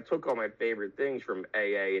 I took all my favorite things from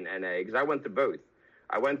AA and NA, because I went to both.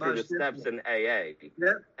 I went through the steps in AA.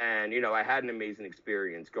 Yeah. And, I had an amazing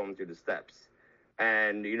experience going through the steps.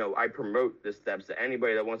 And, I promote the steps to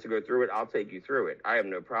anybody that wants to go through it. I'll take you through it. I have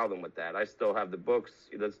no problem with that. I still have the books.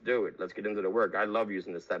 Let's do it. Let's get into the work. I love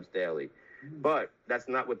using the steps daily. But that's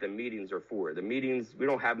not what the meetings are for. The meetings, we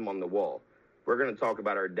don't have them on the wall. We're going to talk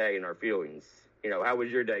about our day and our feelings. How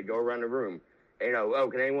was your day? Go around the room.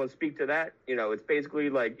 Can anyone speak to that? It's basically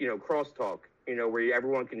crosstalk, where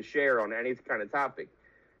everyone can share on any kind of topic.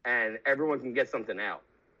 And everyone can get something out.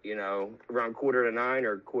 Around 8:45 or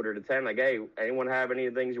 9:45, hey, anyone have any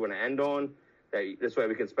things you want to end on? This way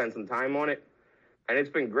we can spend some time on it. And it's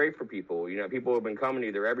been great for people. People have been coming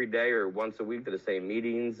either every day or once a week to the same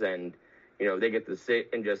meetings, and, they get to sit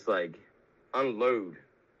and just unload,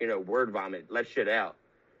 word vomit, let shit out,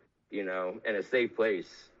 in a safe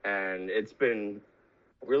place. And it's been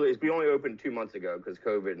really, we only opened 2 months ago because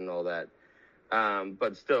COVID and all that.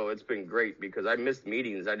 But still, it's been great because I missed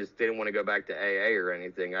meetings. I just didn't want to go back to AA or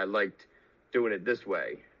anything. I liked doing it this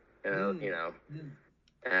way, and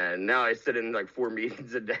now I sit in 4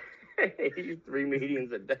 meetings a day, 3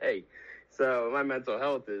 meetings a day. So my mental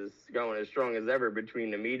health is going as strong as ever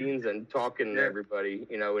between the meetings and talking to everybody,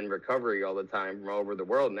 in recovery all the time from all over the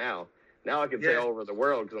world now. Now I can say all over the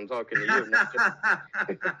world because I'm talking to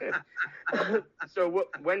you. So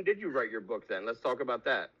when did you write your book then? Let's talk about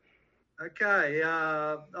that. Okay,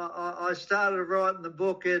 I started writing the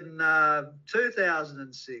book in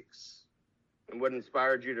 2006. And what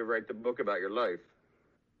inspired you to write the book about your life?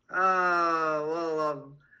 My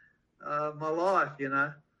life,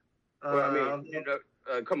 Well,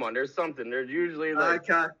 come on, there's something. There's usually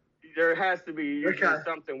there has to be usually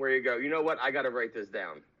something where you go, you know what, I got to write this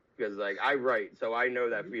down. Because I write, so I know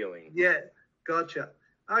that feeling. Yeah, gotcha.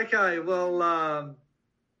 Okay, well,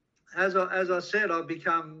 as I said, I've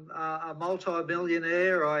become a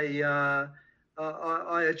multi-millionaire. I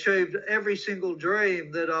achieved every single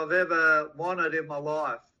dream that I've ever wanted in my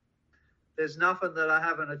life. There's nothing that I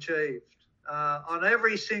haven't achieved on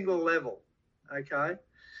every single level. Okay,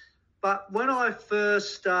 but when I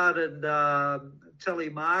first started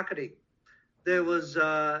telemarketing, there was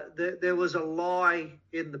a lie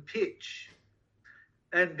in the pitch.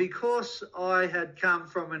 And because I had come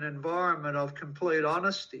from an environment of complete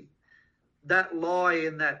honesty, that lie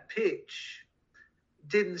in that pitch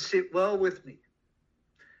didn't sit well with me.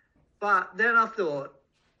 But then I thought,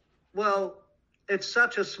 well, it's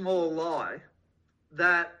such a small lie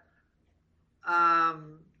that,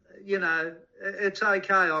 it's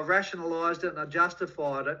okay. I rationalised it and I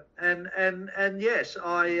justified it. And yes,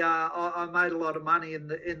 I made a lot of money in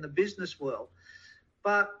the business world.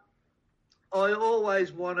 But I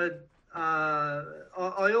always wanted, I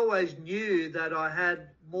always knew that I had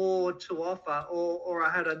more to offer or I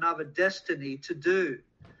had another destiny to do.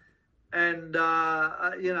 And, and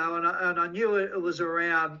I knew it was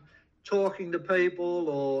around talking to people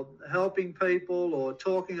or helping people or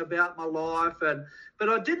talking about my life. But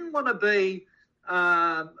I didn't want to be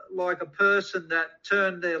like a person that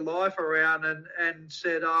turned their life around and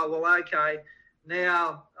said, oh, well, okay,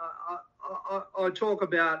 now I talk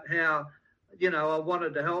about how, I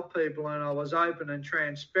wanted to help people and I was open and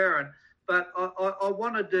transparent, but I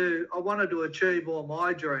wanted to achieve all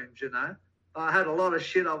my dreams, I had a lot of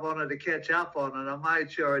shit I wanted to catch up on and I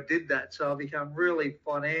made sure I did that. So I became really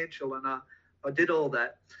financial and I did all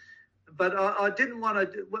that. But I didn't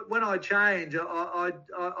want to, when I changed,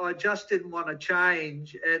 I just didn't want to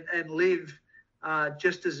change and live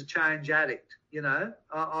just as a change addict,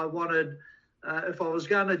 I wanted... if I was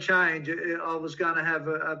going to change, I was going to have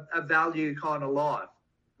a value kind of life.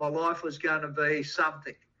 My life was going to be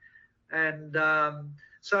something. And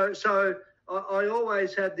so I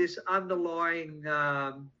always had this underlying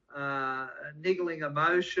niggling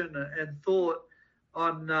emotion and thought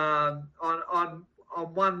on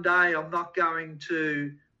one day I'm not going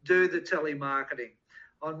to do the telemarketing.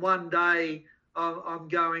 On one day I'm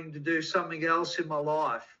going to do something else in my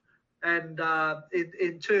life. And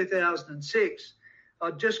in 2006,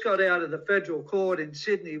 I just got out of the federal court in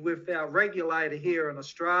Sydney with our regulator here in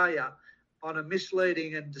Australia on a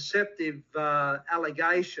misleading and deceptive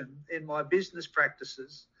allegation in my business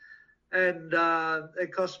practices. And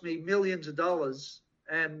it cost me millions of dollars.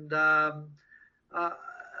 And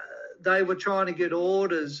they were trying to get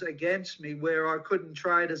orders against me where I couldn't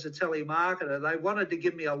trade as a telemarketer. They wanted to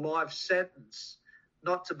give me a life sentence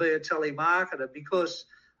not to be a telemarketer because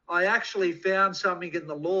I actually found something in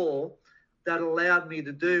the law that allowed me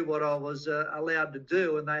to do what I was allowed to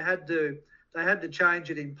do, and they had to change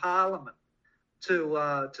it in Parliament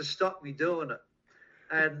to stop me doing it.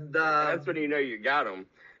 And that's when you know you got them.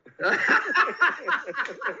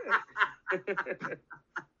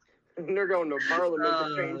 They're going to Parliament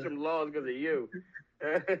to change some laws because of you.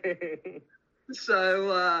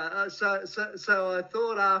 So I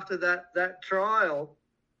thought after that trial.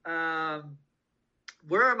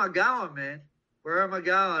 Where am I going, man? Where am I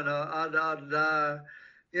going? I'd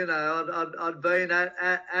been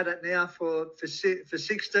at it now for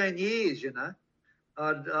 16 years.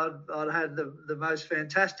 I'd had the most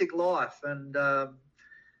fantastic life, and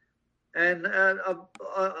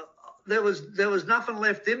there was nothing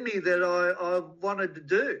left in me that I wanted to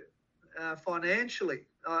do financially.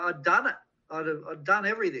 I'd done it. I'd done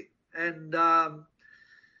everything, and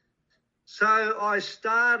so I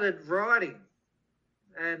started writing.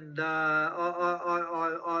 And I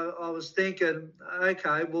was thinking,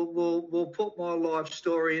 okay, we'll put my life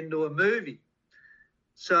story into a movie.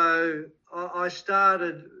 So I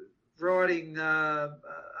started writing a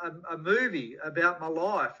movie about my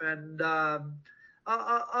life, and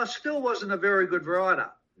I still wasn't a very good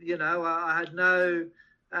writer. I had no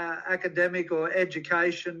academic or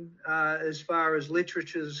education as far as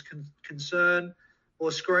literature is concerned, or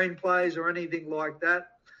screenplays or anything like that.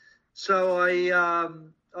 So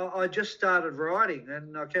I just started writing,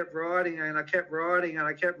 and I kept writing, and I kept writing, and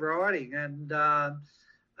I kept writing, and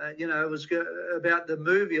it was about the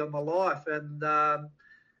movie of my life, and I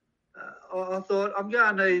thought I'm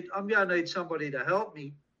going to need somebody to help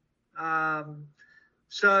me.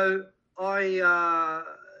 So I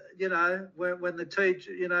when the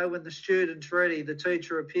teacher, when the student's ready, the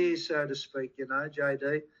teacher appears, so to speak,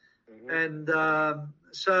 JD. Mm-hmm. And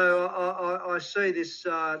so I see this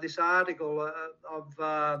article of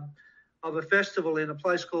a festival in a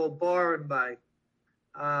place called Byron Bay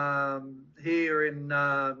here in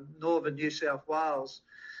northern New South Wales,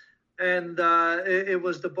 and it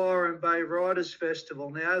was the Byron Bay Writers Festival.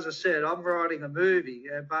 Now, as I said, I'm writing a movie,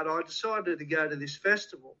 but I decided to go to this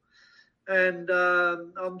festival. And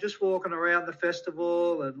I'm just walking around the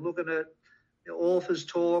festival and looking at authors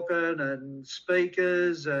talking and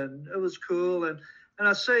speakers, and it was cool. And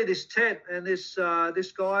I see this tent, and this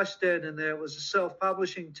guy standing there. It was a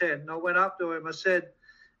self-publishing tent. And I went up to him. I said,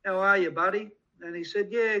 "How are you, buddy?" And he said,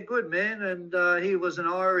 "Yeah, good, man." And he was an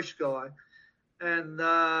Irish guy. And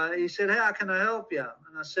he said, "How can I help you?"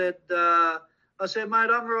 And I said, "Mate,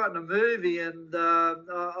 I'm writing a movie, and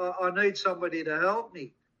I need somebody to help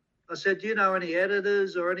me." I said, "Do you know any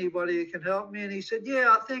editors or anybody who can help me?" And he said,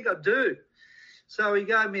 "Yeah, I think I do." So he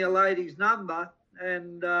gave me a lady's number,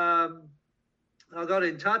 and I got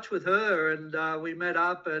in touch with her, and we met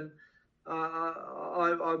up, and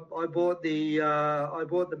I bought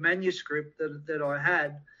the manuscript that I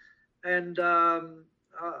had, and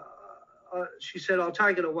she said, "I'll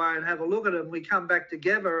take it away and have a look at it." And we come back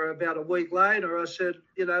together about a week later. I said,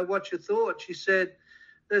 "What's your thought?" She said,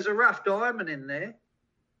 "There's a rough diamond in there,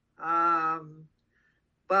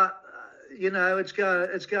 but it's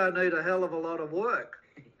going to need a hell of a lot of work."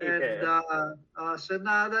 And I said,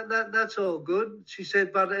 "No, that's all good." She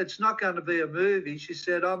said, "But it's not going to be a movie." She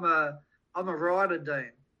said, I'm a writer,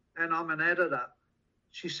 Dean, and I'm an editor."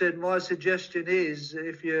 She said, "My suggestion is,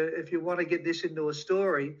 if you want to get this into a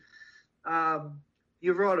story,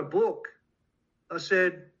 you write a book." I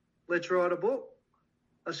said, "Let's write a book."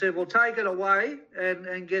 I said, "Well, take it away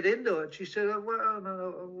and get into it." She said, "Well,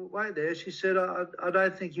 no, wait there." She said, I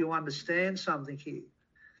don't think you understand something here."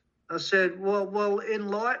 I said, well,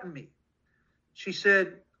 enlighten me." She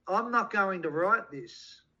said, "I'm not going to write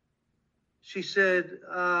this." She said,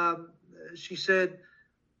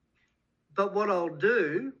 "But what I'll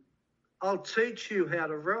do, I'll teach you how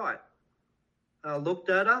to write." I looked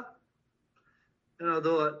at her, and I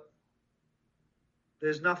thought,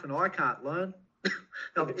 there's nothing I can't learn.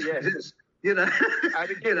 Yes. I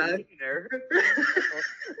didn't get there.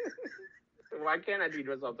 Why can't I teach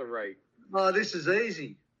myself to write? Oh, this is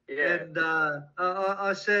easy. Yeah. And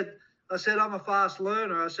I said, "I'm a fast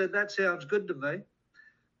learner." I said, "That sounds good to me."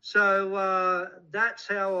 So that's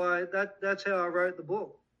how I wrote the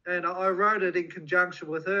book, and I wrote it in conjunction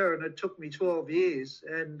with her, and it took me 12 years,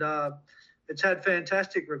 and it's had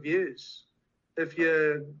fantastic reviews. If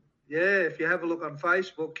you have a look on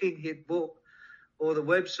Facebook, King Hit Book, or the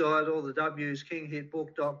website, all the W's,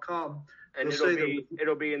 kinghitbook.com. And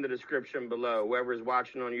it'll be in the description below. Whoever's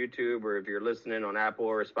watching on YouTube, or if you're listening on Apple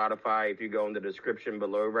or Spotify, if you go in the description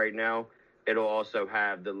below right now, it'll also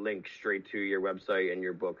have the link straight to your website and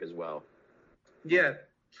your book as well. Yeah.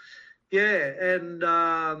 And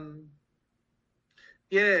I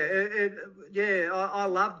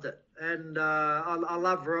loved it, and I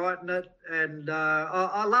love writing it, and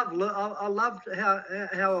I loved how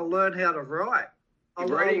I learned how to write.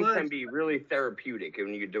 Writing can be really therapeutic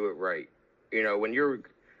when you do it right. When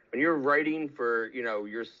you're writing for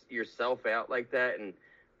yourself out like that and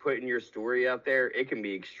putting your story out there, it can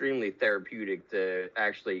be extremely therapeutic to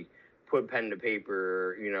actually put pen to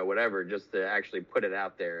paper or whatever, just to actually put it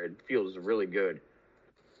out there. It feels really good.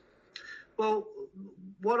 Well,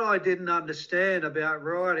 what I didn't understand about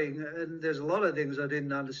writing, and there's a lot of things I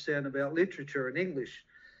didn't understand about literature and English,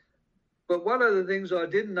 but one of the things I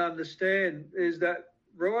didn't understand is that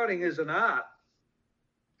writing is an art.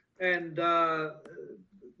 And,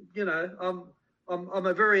 I'm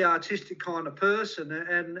a very artistic kind of person,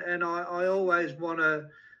 and I always want to,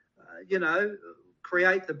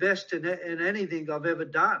 create the best in anything I've ever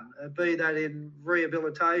done, be that in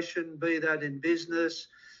rehabilitation, be that in business,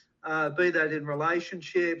 be that in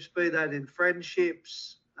relationships, be that in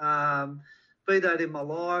friendships, be that in my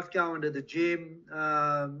life, going to the gym,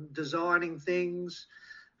 designing things.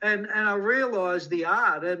 And I realised the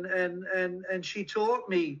art, and she taught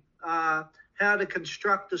me how to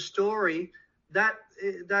construct a story that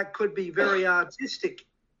could be very artistic.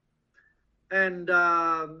 And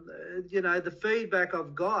the feedback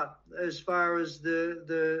I've got as far as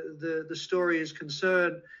the story is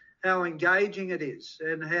concerned, how engaging it is,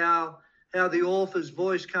 and how the author's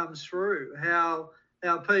voice comes through, how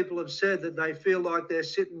people have said that they feel like they're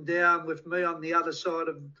sitting down with me on the other side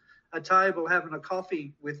of a table having a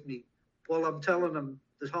coffee with me while I'm telling them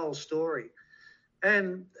the whole story.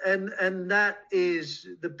 And that is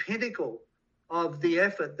the pinnacle of the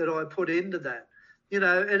effort that I put into that.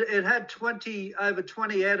 It had over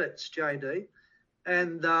 20 edits, JD,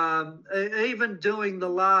 and even doing the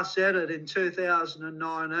last edit in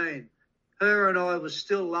 2019, her and I were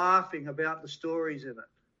still laughing about the stories in it.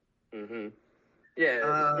 Mm-hmm. Yeah,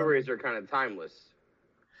 the stories are kind of timeless.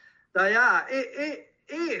 They are.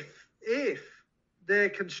 If if they're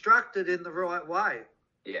constructed in the right way.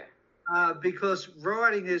 Yeah. Because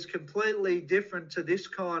writing is completely different to this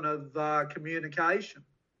kind of communication.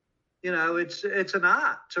 You know, it's an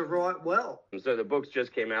art to write well. So the books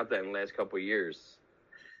just came out then in the last couple of years.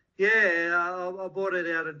 Yeah, I bought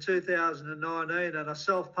it out in 2019 and I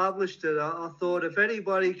self-published it. I thought if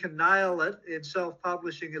anybody can nail it in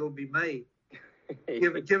self-publishing, it'll be me.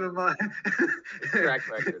 Given my track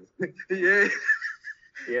record. Yeah.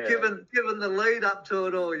 Yeah. Given the lead up to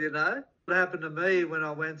it all, you know. What happened to me when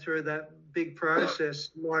I went through that big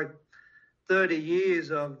process, like 30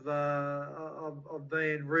 years of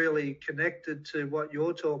being really connected to what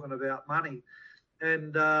you're talking about, money.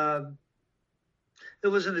 And it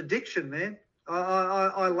was an addiction, man.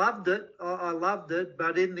 I loved it. I loved it.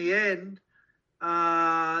 But in the end,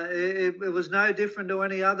 it was no different to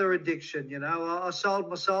any other addiction, you know. I sold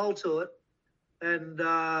my soul to it. And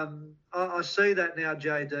I see that now,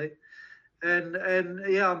 JD. And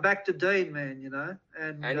yeah, I'm back to Dean, man, you know.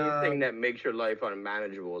 And anything that makes your life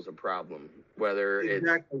unmanageable is a problem. Whether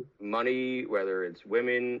exactly. It's money, whether it's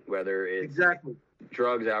women, whether it's exactly.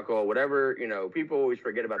 drugs, alcohol, whatever, you know, people always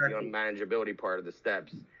forget about the unmanageability part of the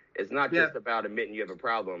steps. It's not just about admitting you have a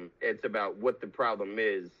problem. It's about what the problem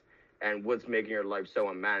is and what's making your life so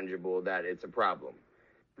unmanageable that it's a problem.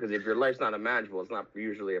 Because if your life's not unmanageable, it's not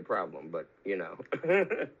usually a problem, but, you know.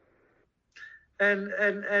 And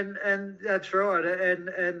that's right. And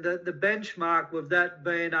the benchmark with that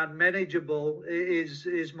being unmanageable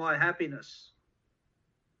is my happiness.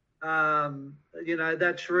 You know,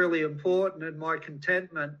 that's really important, and my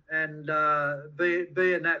contentment, and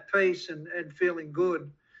being at peace and feeling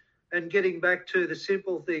good, and getting back to the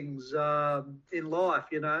simple things in life.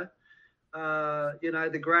 You know,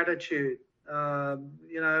 the gratitude.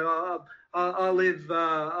 You know, I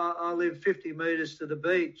live 50 meters to the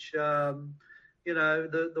beach. You know,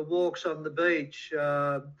 the walks on the beach,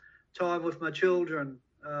 time with my children,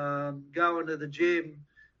 going to the gym,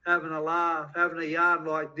 having a laugh, having a yarn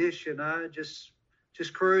like this, you know, just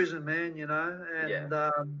cruising, man, you know. And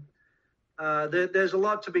there's a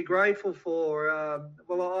lot to be grateful for.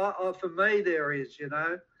 Well, for me, there is, you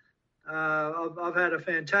know. I've had a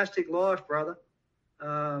fantastic life, brother.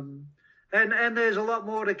 And there's a lot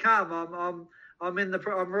more to come. I'm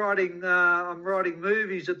writing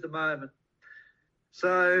movies at the moment.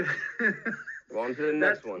 So on to the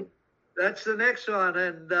next one. That's the next one,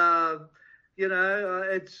 and you know,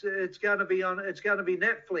 it's going to be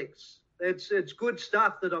Netflix. It's good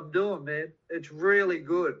stuff that I'm doing, man. It's really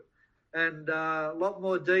good, and a lot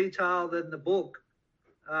more detail than the book.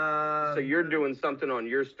 So you're doing something on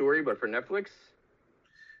your story, but for Netflix?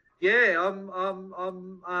 Yeah,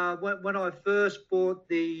 when I first bought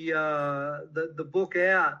the book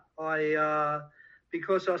out,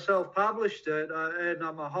 because I self-published it, and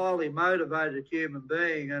I'm a highly motivated human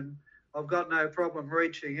being, and I've got no problem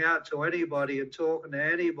reaching out to anybody and talking to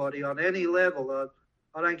anybody on any level.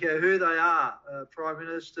 I don't care who they are, prime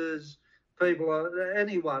ministers, people,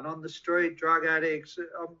 anyone on the street, drug addicts.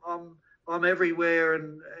 I'm everywhere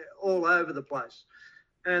and all over the place.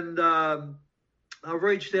 And I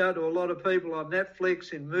reached out to a lot of people on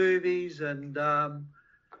Netflix, in movies, and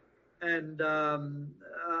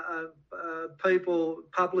people,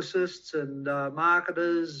 publicists and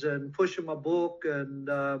marketers, and pushing my book,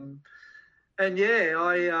 and yeah,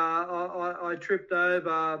 I tripped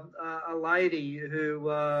over a lady who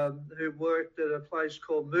worked at a place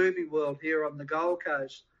called Movie World here on the Gold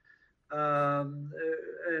Coast, and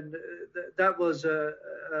that was a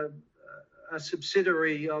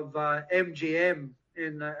subsidiary of MGM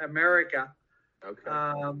in America. Okay.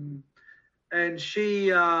 And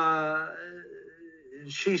she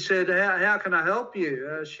said, how can I help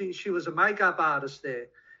you? She was a makeup artist there.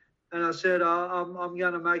 And I said, I'm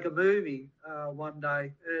going to make a movie one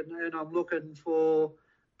day, and I'm looking for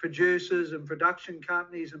producers and production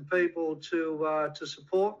companies and people to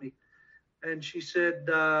support me. And she said,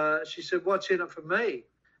 what's in it for me?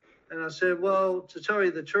 And I said, well, to tell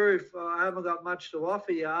you the truth, I haven't got much to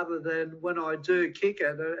offer you other than when I do kick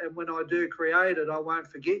it and when I do create it, I won't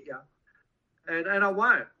forget you. And I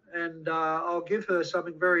won't. And I'll give her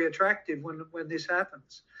something very attractive when this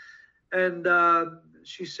happens. And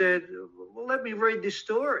she said, well, let me read this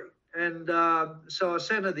story. And so I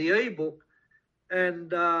sent her the ebook,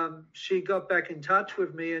 and she got back in touch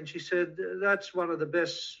with me, and she said, that's one of the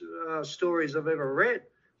best stories I've ever read.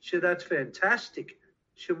 She said, that's fantastic.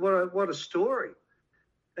 She said, what a story.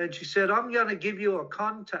 And she said, I'm going to give you a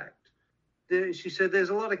contact. She said, there's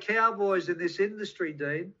a lot of cowboys in this industry,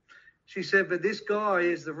 Dean. She said, but this guy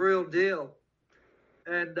is the real deal.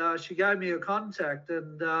 And she gave me a contact,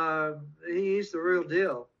 and he is the real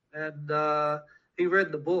deal. and he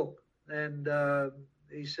read the book, and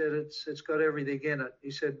he said it's got everything in it.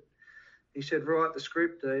 He said write the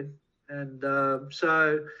script, Dean, and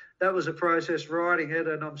so that was a process writing it,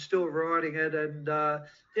 and I'm still writing it, and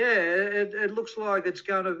it looks like it's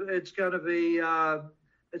going to be.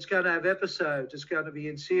 It's going to have episodes. It's going to be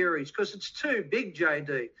in series because it's too big,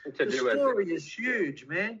 JD. The story is huge,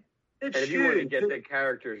 man. It's huge. If you want to get the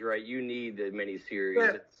characters right, you need the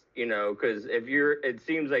miniseries. Yeah. Because it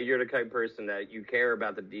seems like you're the kind of person that you care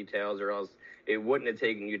about the details, or else it wouldn't have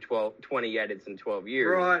taken you 20 edits in 12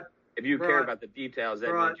 years. Right. If you care about the details,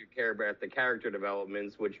 that means you care about the character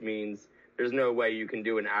developments, which means there's no way you can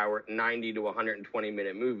do an hour, 90 to 120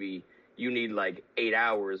 minute movie. You need like 8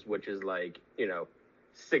 hours, which is like,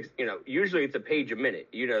 usually it's a page a minute,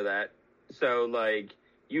 that. So like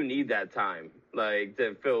you need that time, like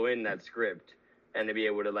to fill in that script and to be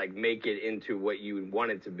able to like make it into what you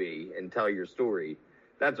want it to be and tell your story.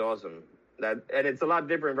 That's awesome. And it's a lot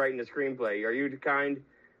different writing a screenplay. Are you the kind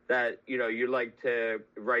that, you like to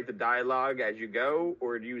write the dialogue as you go,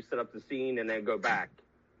 or do you set up the scene and then go back?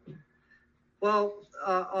 Well,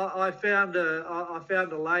 I found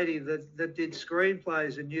a lady that did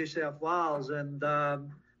screenplays in New South Wales, and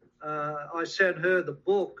I sent her the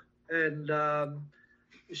book, and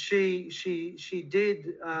she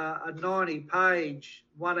did a 90-page,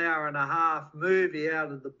 1 hour and a half movie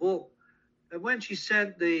out of the book, and when she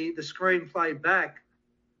sent the screenplay back,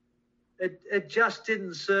 it just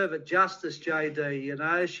didn't serve it justice,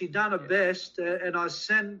 JD. She done her best, and I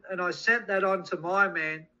sent that on to my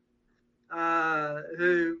man.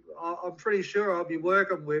 Who I'm pretty sure I'll be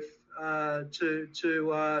working with to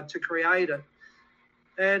create it,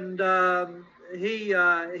 and he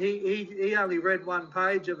only read one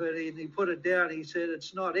page of it and he put it down. He said,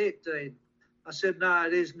 "It's not it, Dean." I said, "No,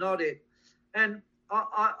 it is not it," and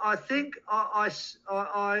I think I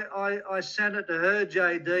sent it to her,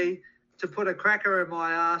 JD, to put a cracker in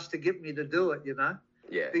my ass to get me to do it,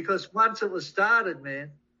 Yeah. Because once it was started,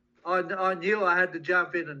 man, I knew I had to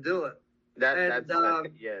jump in and do it.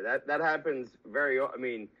 That happens very. I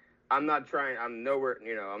mean, I'm not nowhere.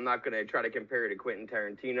 I'm not going to try to compare it to Quentin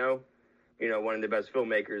Tarantino. One of the best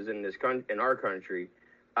filmmakers in our country.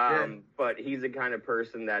 But he's the kind of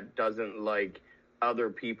person that doesn't like other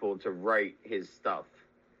people to write his stuff.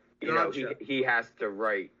 Gotcha. He has to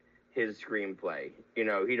write his screenplay. He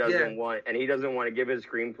doesn't want to give his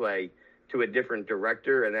screenplay to a different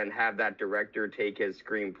director and then have that director take his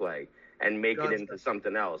screenplay and make it into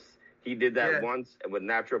something else. He did that once with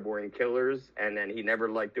Natural Born Killers, and then he never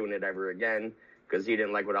liked doing it ever again because he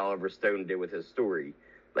didn't like what Oliver Stone did with his story.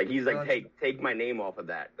 Like, he's like, take my name off of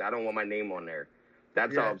that. I don't want my name on there.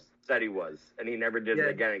 That's how upset he was. And he never did it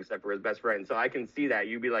again except for his best friend. So I can see that.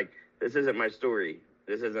 You'd be like, this isn't my story.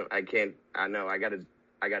 I know, I gotta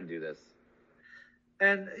do this.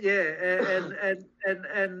 And and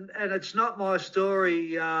it's not my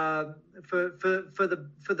story for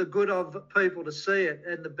the good of people to see it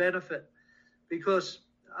and the benefit, because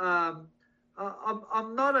I'm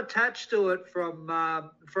not attached to it from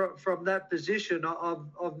that position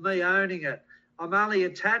of me owning it. I'm only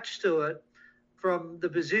attached to it from the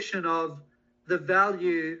position of the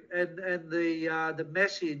value and the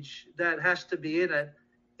message that has to be in it,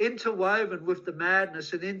 interwoven with the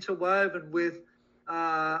madness and interwoven with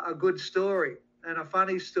a good story and a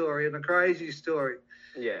funny story and a crazy story.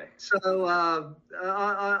 Yeah. So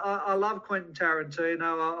I love Quentin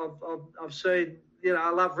Tarantino. I've seen,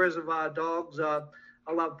 I love Reservoir Dogs. I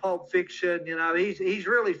love Pulp Fiction. He's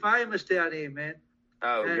really famous down here, man.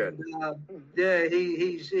 Oh, and, good.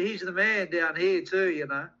 He's the man down here too.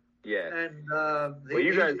 Yeah. And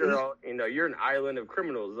you guys are all, you're an island of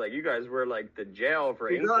criminals. Like, you guys were like the jail for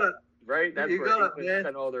England. Right? That's where England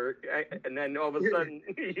sent all their, and then all of a sudden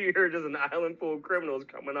you're just an island full of criminals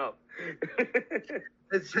coming up.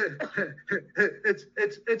 It's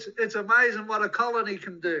amazing what a colony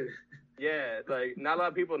can do. Yeah, like not a lot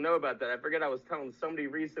of people know about that. I forget, I was telling somebody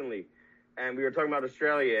recently, and we were talking about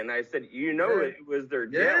Australia, and I said, it was their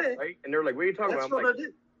jail, right? And they're like, what are you talking about? What I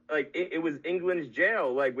did. Like, it was England's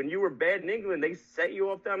jail. Like, when you were bad in England, they set you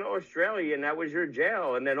off down to Australia, and that was your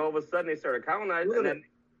jail. And then all of a sudden they started colonizing, and then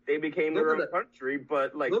they became their own country,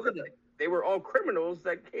 but like they were all criminals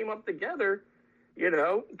that came up together,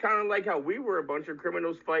 kind of like how we were a bunch of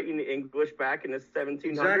criminals fighting the English back in the 1700s.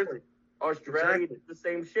 Exactly. Australia did the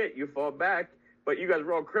same shit. You fought back, but you guys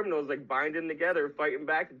were all criminals, like binding together, fighting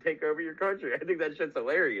back to take over your country. I think that shit's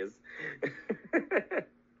hilarious.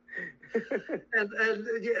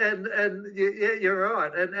 and you're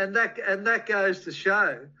right, and that goes to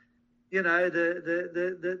show you know,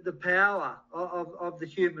 the power of the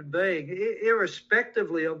human being,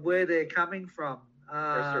 irrespectively of where they're coming from.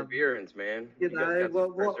 Perseverance, man. You know,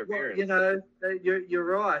 you're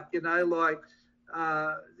right. You know, like,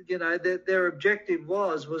 you know, their objective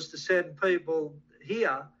was to send people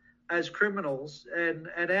here as criminals, and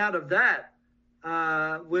out of that,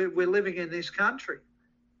 we're living in this country,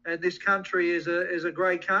 and this country is a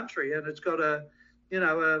great country, and it's got a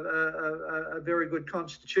very good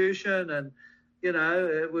constitution, and you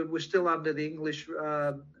know, we're still under the English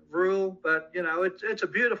rule, but you know, it's a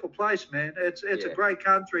beautiful place, man. It's a great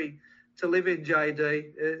country to live in,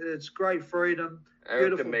 JD. It's great freedom. I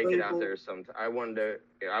hope to make it out there sometime. I want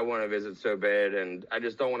to visit so bad, and I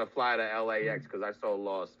just don't want to fly to LAX because I saw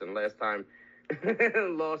Lost, and last time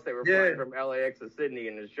Lost, they were flying from LAX to Sydney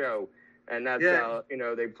in the show, and that's how, you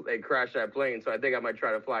know, they crashed that plane. So I think I might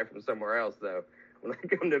try to fly from somewhere else though when I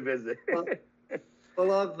come to visit.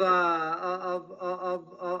 Well,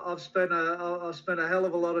 I've spent a hell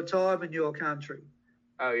of a lot of time in your country.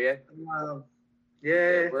 Oh yeah.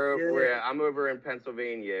 I'm over in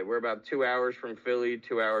Pennsylvania. We're about 2 hours from Philly,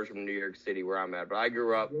 2 hours from New York City, where I'm at. But I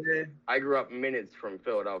grew up minutes from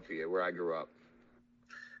Philadelphia, where I grew up.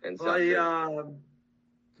 And I've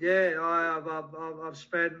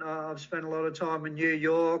spent a lot of time in New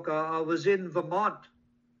York. I was in Vermont.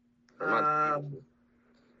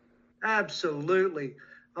 Absolutely.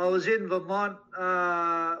 I was in Vermont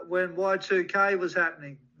when Y2K was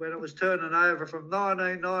happening, when it was turning over from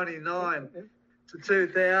 1999 to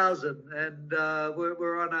 2000, and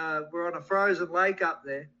we're on a frozen lake up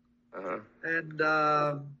there. And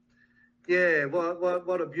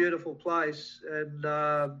what a beautiful place. And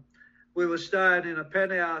we were staying in a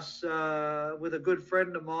penthouse with a good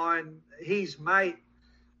friend of mine, his mate,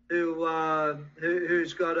 who had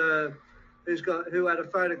a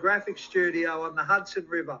photographic studio on the Hudson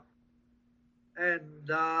River, and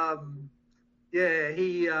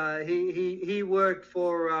he worked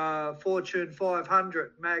for Fortune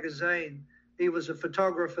 500 magazine. He was a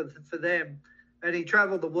photographer for them, and he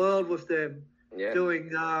traveled the world with them, doing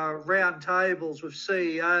round tables with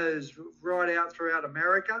CEOs right out throughout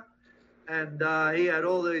America. And he had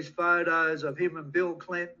all these photos of him and Bill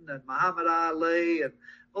Clinton and Muhammad Ali and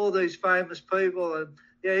all these famous people. And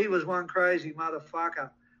he was one crazy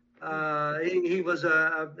motherfucker. He was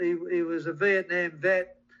a Vietnam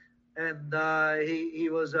vet, and he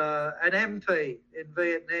was an MP in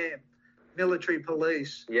Vietnam, military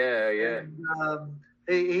police. And,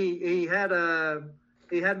 he had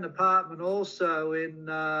an apartment also in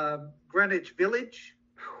Greenwich Village.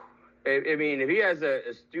 I mean, if he has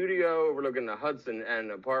a studio overlooking the Hudson and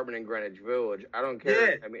an apartment in Greenwich Village, I don't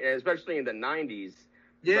care. I mean, especially in the 90s.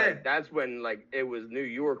 Like, that's when, like, it was New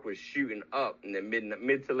York was shooting up in the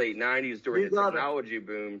mid to late 90s during the technology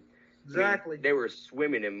boom. Exactly. I mean, they were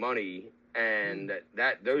swimming in money, and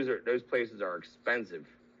those places are expensive.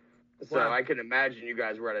 So I can imagine you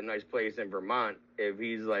guys were at a nice place in Vermont if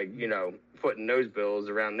he's, like, you know, footing those bills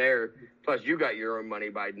around there. Plus, you got your own money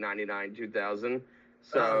by 99, 2000.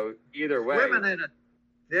 So either way, women in it.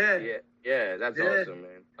 Yeah, that's awesome,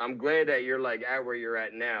 man. I'm glad that you're like at where you're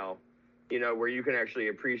at now, you know, where you can actually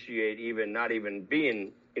appreciate even not even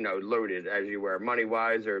being, you know, loaded as you were money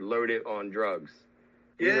wise or loaded on drugs.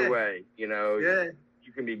 Either way, you know,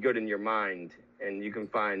 you can be good in your mind, and you can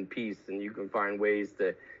find peace, and you can find ways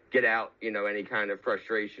to get out, you know, any kind of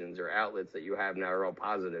frustrations or outlets that you have now are all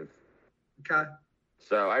positive. Okay.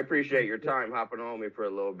 So I appreciate your time hopping on me for a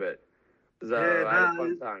little bit. So I had a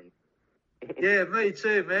fun time. Yeah, me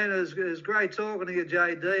too, man. It was great talking to you,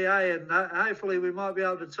 JD, and hopefully we might be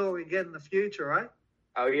able to talk again in the future, right?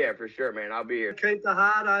 Oh, yeah, for sure, man. I'll be here. Keep the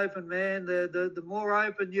heart open, man. The more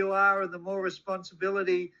open you are and the more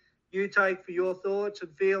responsibility you take for your thoughts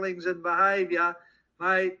and feelings and behaviour,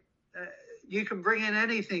 mate, you can bring in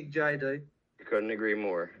anything, JD. I couldn't agree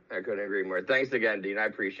more. Thanks again, Dean. I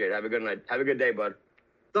appreciate it. Have a good night. Have a good day, bud.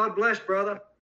 God bless, brother.